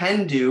that we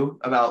can do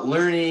about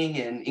learning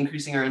and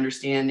increasing our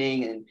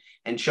understanding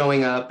and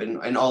showing up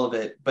and all of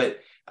it. But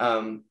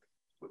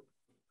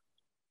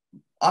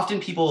often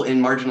people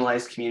in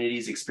marginalized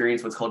communities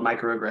experience what's called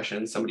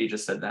microaggressions. Somebody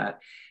just said that.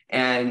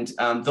 And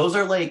those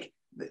are like,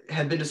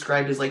 have been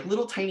described as like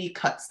little tiny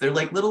cuts. They're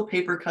like little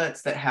paper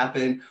cuts that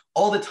happen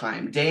all the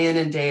time, day in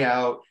and day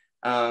out.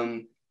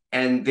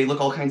 And they look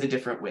all kinds of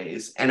different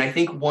ways. And I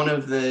think one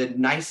of the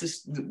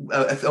nicest,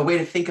 a way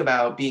to think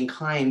about being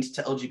kind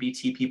to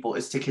LGBT people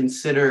is to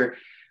consider,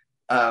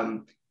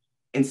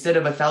 instead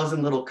of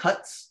 1,000 little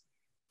cuts,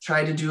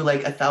 try to do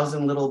like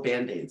 1,000 little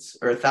Band-Aids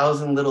or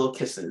 1,000 little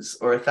kisses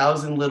or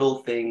 1,000 little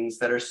things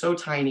that are so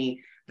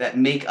tiny that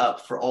make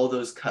up for all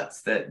those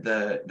cuts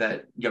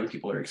that young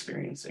people are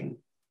experiencing.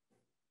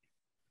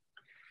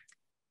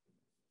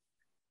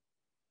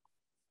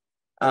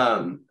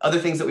 Other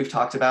things that we've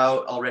talked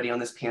about already on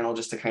this panel,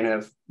 just to kind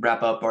of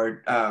wrap up,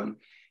 are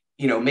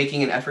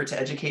making an effort to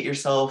educate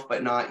yourself,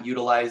 but not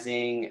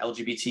utilizing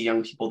LGBT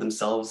young people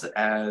themselves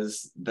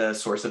as the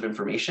source of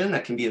information.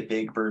 That can be a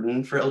big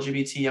burden for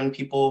LGBT young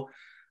people.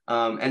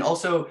 And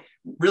also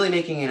really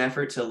making an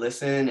effort to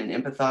listen and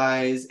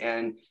empathize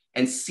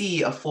and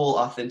see a full,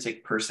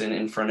 authentic person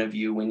in front of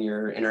you when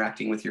you're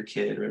interacting with your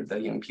kid or the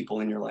young people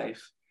in your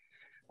life.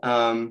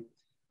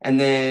 And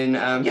then,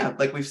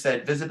 like we've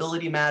said,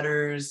 visibility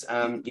matters,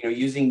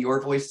 using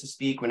your voice to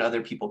speak when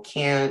other people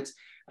can't,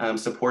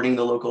 supporting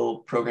the local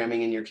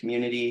programming in your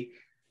community.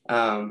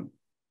 Does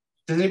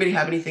anybody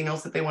have anything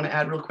else that they want to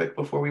add real quick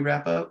before we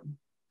wrap up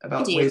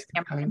about ways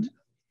to be kind?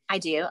 I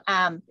do.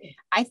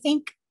 I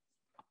think,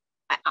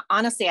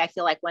 honestly, I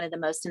feel like one of the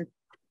most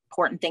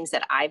important things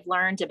that I've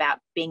learned about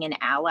being an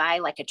ally,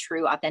 like a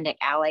true authentic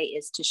ally,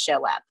 is to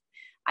show up.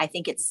 I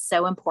think it's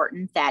so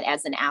important that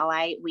as an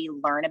ally, we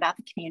learn about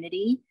the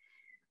community.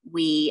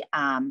 We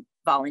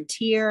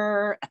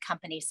volunteer,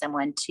 accompany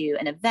someone to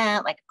an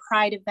event like a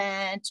Pride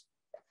event,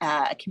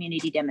 a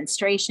community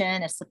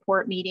demonstration, a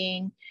support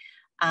meeting.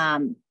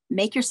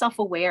 Make yourself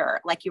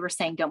aware. Like you were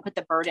saying, don't put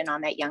the burden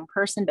on that young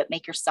person, but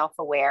make yourself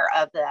aware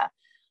of the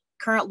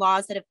current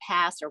laws that have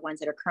passed or ones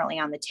that are currently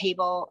on the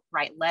table.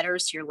 Write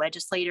letters to your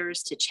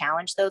legislators to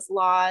challenge those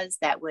laws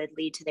that would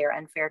lead to their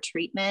unfair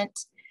treatment.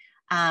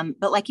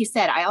 But like you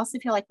said, I also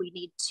feel like we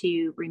need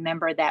to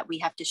remember that we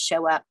have to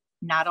show up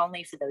not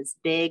only for those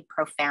big,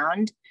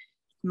 profound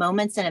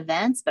moments and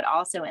events, but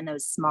also in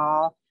those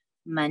small,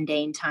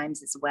 mundane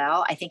times as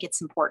well. I think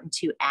it's important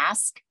to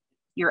ask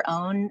your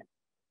own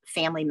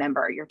family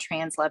member, your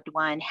trans loved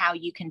one, how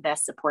you can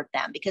best support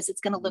them, because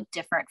it's going to look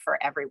different for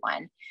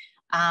everyone.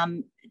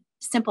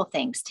 Simple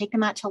things, take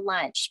them out to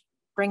lunch,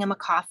 bring them a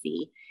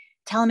coffee,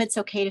 tell them it's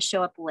okay to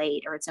show up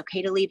late or it's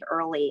okay to leave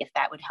early if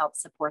that would help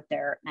support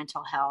their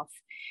mental health.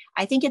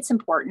 I think it's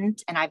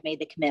important, and I've made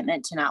the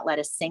commitment to not let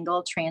a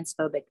single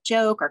transphobic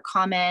joke or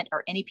comment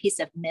or any piece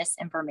of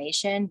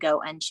misinformation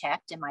go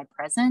unchecked in my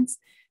presence.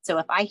 So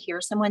if I hear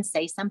someone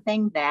say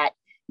something that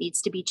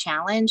needs to be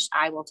challenged,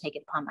 I will take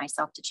it upon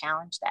myself to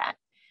challenge that.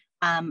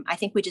 I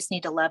think we just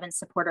need to love and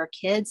support our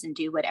kids and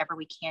do whatever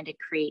we can to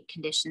create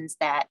conditions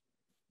that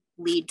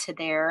lead to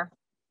their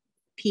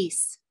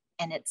peace.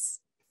 And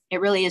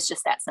it really is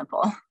just that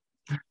simple.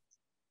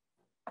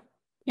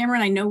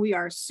 Cameron, I know we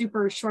are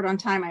super short on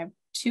time. I have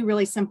two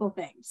really simple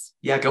things.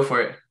 Yeah, go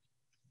for it.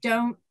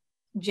 Don't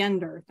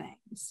gender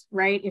things,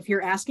 right? If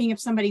you're asking if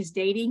somebody's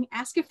dating,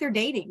 ask if they're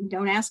dating.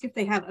 Don't ask if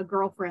they have a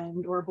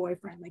girlfriend or a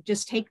boyfriend. Like,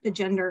 just take the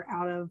gender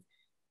out of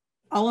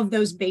all of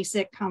those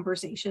basic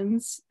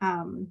conversations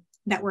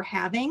that we're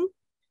having.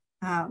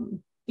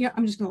 I'm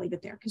just going to leave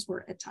it there because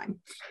we're at time.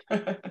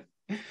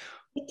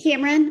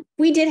 Cameron,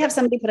 we did have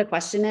somebody put a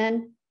question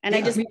in. And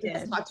Yeah, I just we wanted to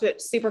did. talk to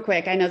it super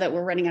quick. I know that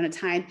we're running out of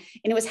time.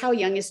 And it was how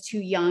young is too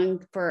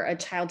young for a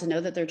child to know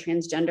that they're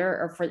transgender,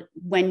 or for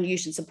when you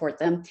should support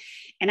them.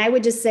 And I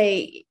would just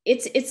say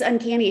it's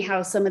uncanny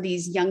how some of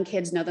these young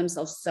kids know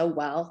themselves so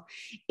well.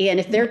 And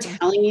if they're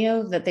telling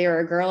you that they are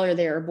a girl or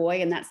they're a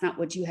boy, and that's not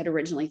what you had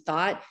originally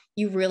thought,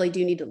 you really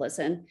do need to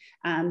listen,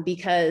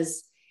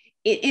 because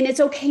and it's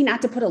okay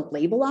not to put a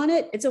label on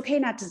it. It's okay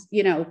not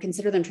to,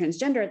 consider them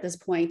transgender at this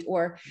point,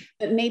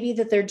 but maybe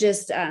that they're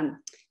just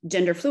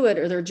gender fluid,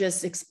 or they're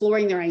just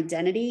exploring their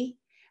identity.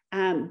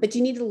 But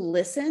you need to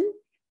listen,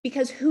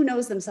 because who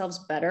knows themselves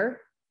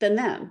better than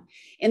them?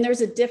 And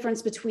there's a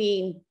difference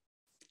between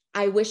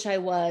I wish I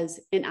was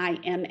and I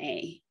am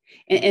a.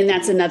 And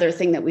that's another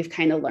thing that we've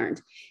kind of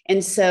learned.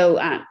 And so,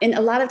 and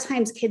a lot of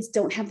times kids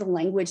don't have the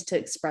language to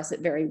express it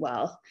very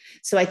well.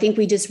 So I think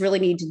we just really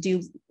need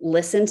to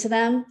listen to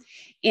them.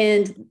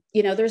 And,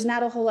 there's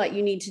not a whole lot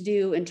you need to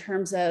do in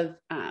terms of,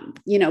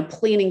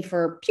 planning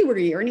for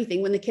puberty or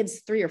anything when the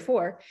kid's 3 or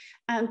 4,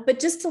 but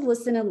just to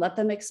listen and let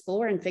them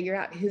explore and figure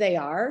out who they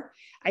are.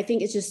 I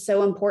think it's just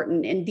so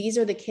important. And these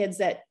are the kids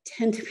that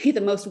tend to be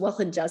the most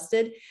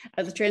well-adjusted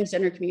of the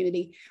transgender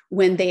community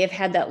when they have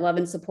had that love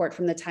and support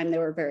from the time they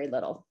were very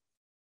little.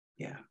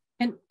 Yeah.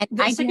 And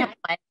I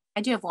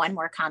do have one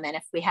more comment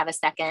if we have a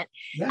second.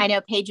 Yeah. I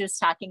know Paige was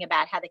talking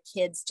about how the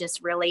kids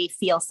just really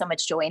feel so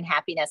much joy and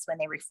happiness when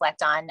they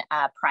reflect on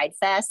Pride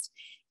Fest.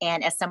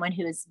 And as someone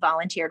who has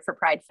volunteered for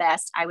Pride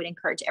Fest, I would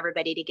encourage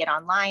everybody to get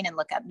online and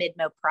look up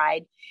Midmo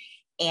Pride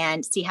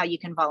and see how you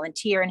can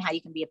volunteer and how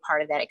you can be a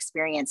part of that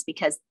experience,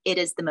 because it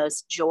is the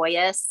most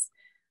joyous,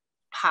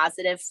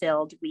 positive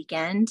filled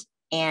weekend.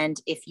 And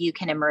if you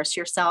can immerse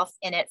yourself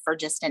in it for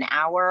just an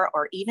hour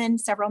or even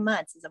several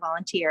months as a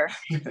volunteer,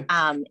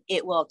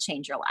 it will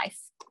change your life.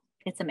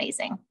 It's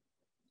amazing.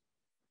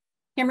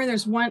 Cameron,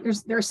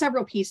 there are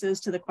several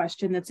pieces to the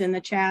question that's in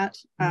the chat.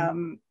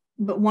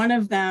 But one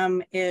of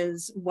them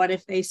is, what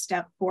if they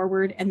step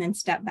forward and then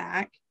step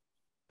back?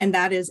 And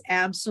that is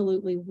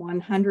absolutely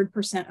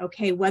 100%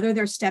 okay, whether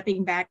they're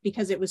stepping back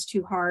because it was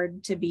too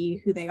hard to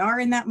be who they are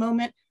in that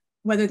moment,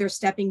 whether they're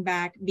stepping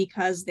back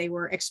because they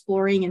were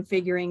exploring and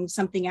figuring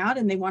something out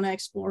and they want to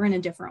explore in a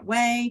different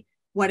way,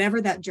 whatever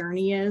that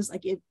journey is.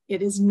 Like it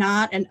is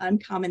not an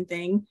uncommon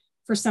thing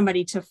for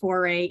somebody to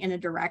foray in a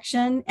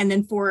direction, and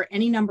then for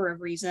any number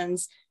of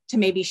reasons to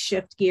maybe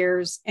shift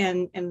gears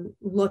and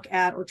look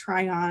at or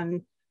try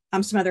on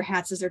some other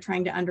hats as they're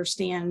trying to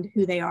understand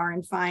who they are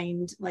and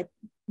find, like,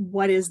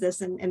 what is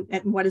this and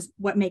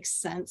what makes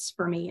sense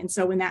for me. And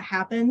so when that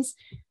happens,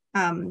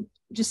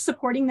 just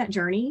supporting that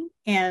journey.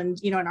 And,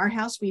 in our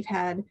house, we've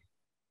had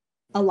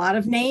a lot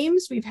of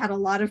names, we've had a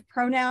lot of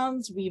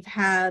pronouns, we've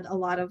had a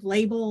lot of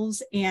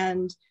labels,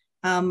 and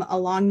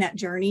along that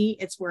journey,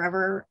 it's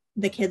wherever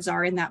the kids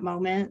are in that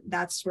moment,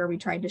 that's where we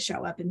tried to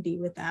show up and be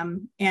with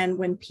them. And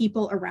when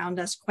people around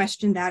us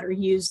question that or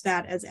use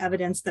that as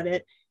evidence that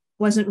it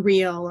wasn't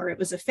real or it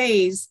was a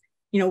phase,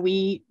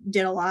 we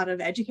did a lot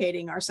of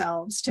educating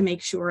ourselves to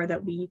make sure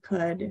that we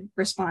could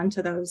respond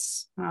to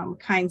those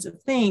kinds of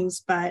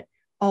things, but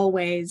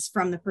always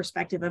from the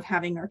perspective of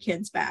having our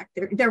kids back.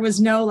 There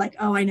was no like,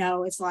 oh, I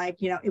know. It's like,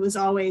 it was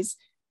always,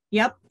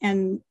 yep.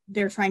 And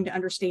they're trying to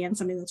understand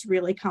something that's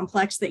really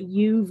complex that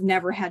you've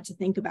never had to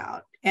think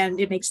about.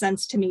 And it makes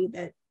sense to me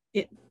that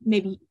it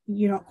maybe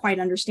you don't quite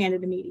understand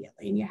it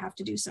immediately and you have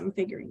to do some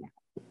figuring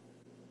out.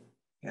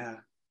 Yeah.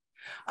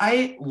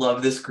 I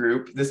love this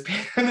group, this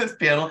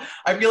panel.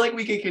 I feel like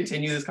we could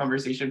continue this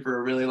conversation for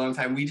a really long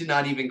time. We did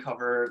not even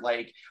cover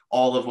like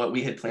all of what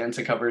we had planned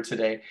to cover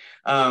today.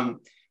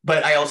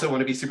 But I also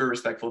want to be super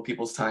respectful of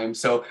people's time.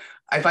 So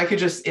if I could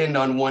just end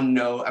on one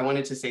note, I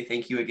wanted to say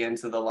thank you again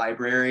to the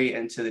library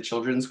and to the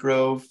Children's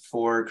Grove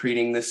for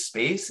creating this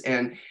space.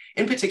 And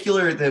in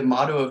particular, the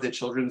motto of the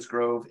Children's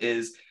Grove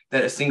is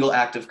that a single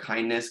act of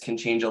kindness can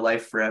change a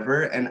life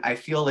forever. And I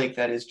feel like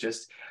that is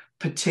just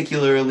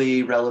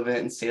particularly relevant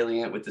and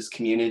salient with this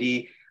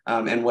community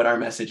and what our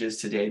message is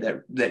today,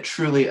 that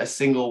truly a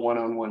single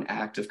one-on-one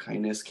act of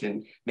kindness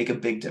can make a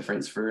big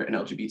difference for an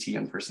LGBT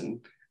young person.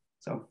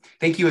 So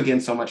thank you again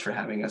so much for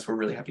having us. We're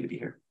really happy to be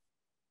here.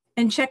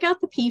 And check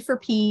out the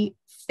P4P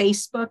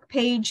Facebook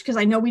page, because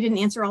I know we didn't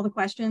answer all the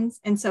questions.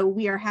 And so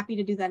we are happy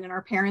to do that in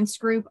our parents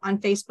group on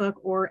Facebook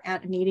or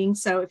at a meeting.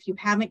 So if you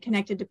haven't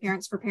connected to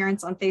Parents for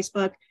Parents on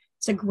Facebook,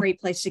 it's a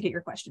great place to get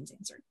your questions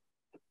answered.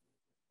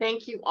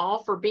 Thank you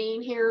all for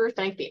being here.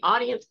 Thank the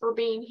audience for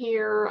being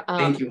here.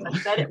 Thank you. I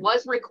said it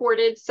was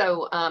recorded,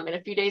 so in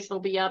a few days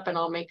it'll be up, and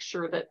I'll make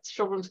sure that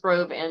Children's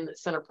Grove and the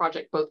Center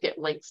Project both get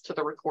links to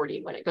the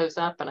recording when it goes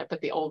up, and I put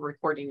the old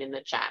recording in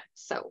the chat.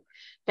 So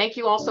thank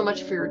you all so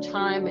much for your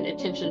time and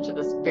attention to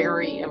this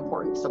very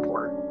important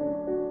support.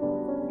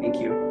 Thank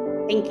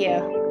you. Thank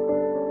you.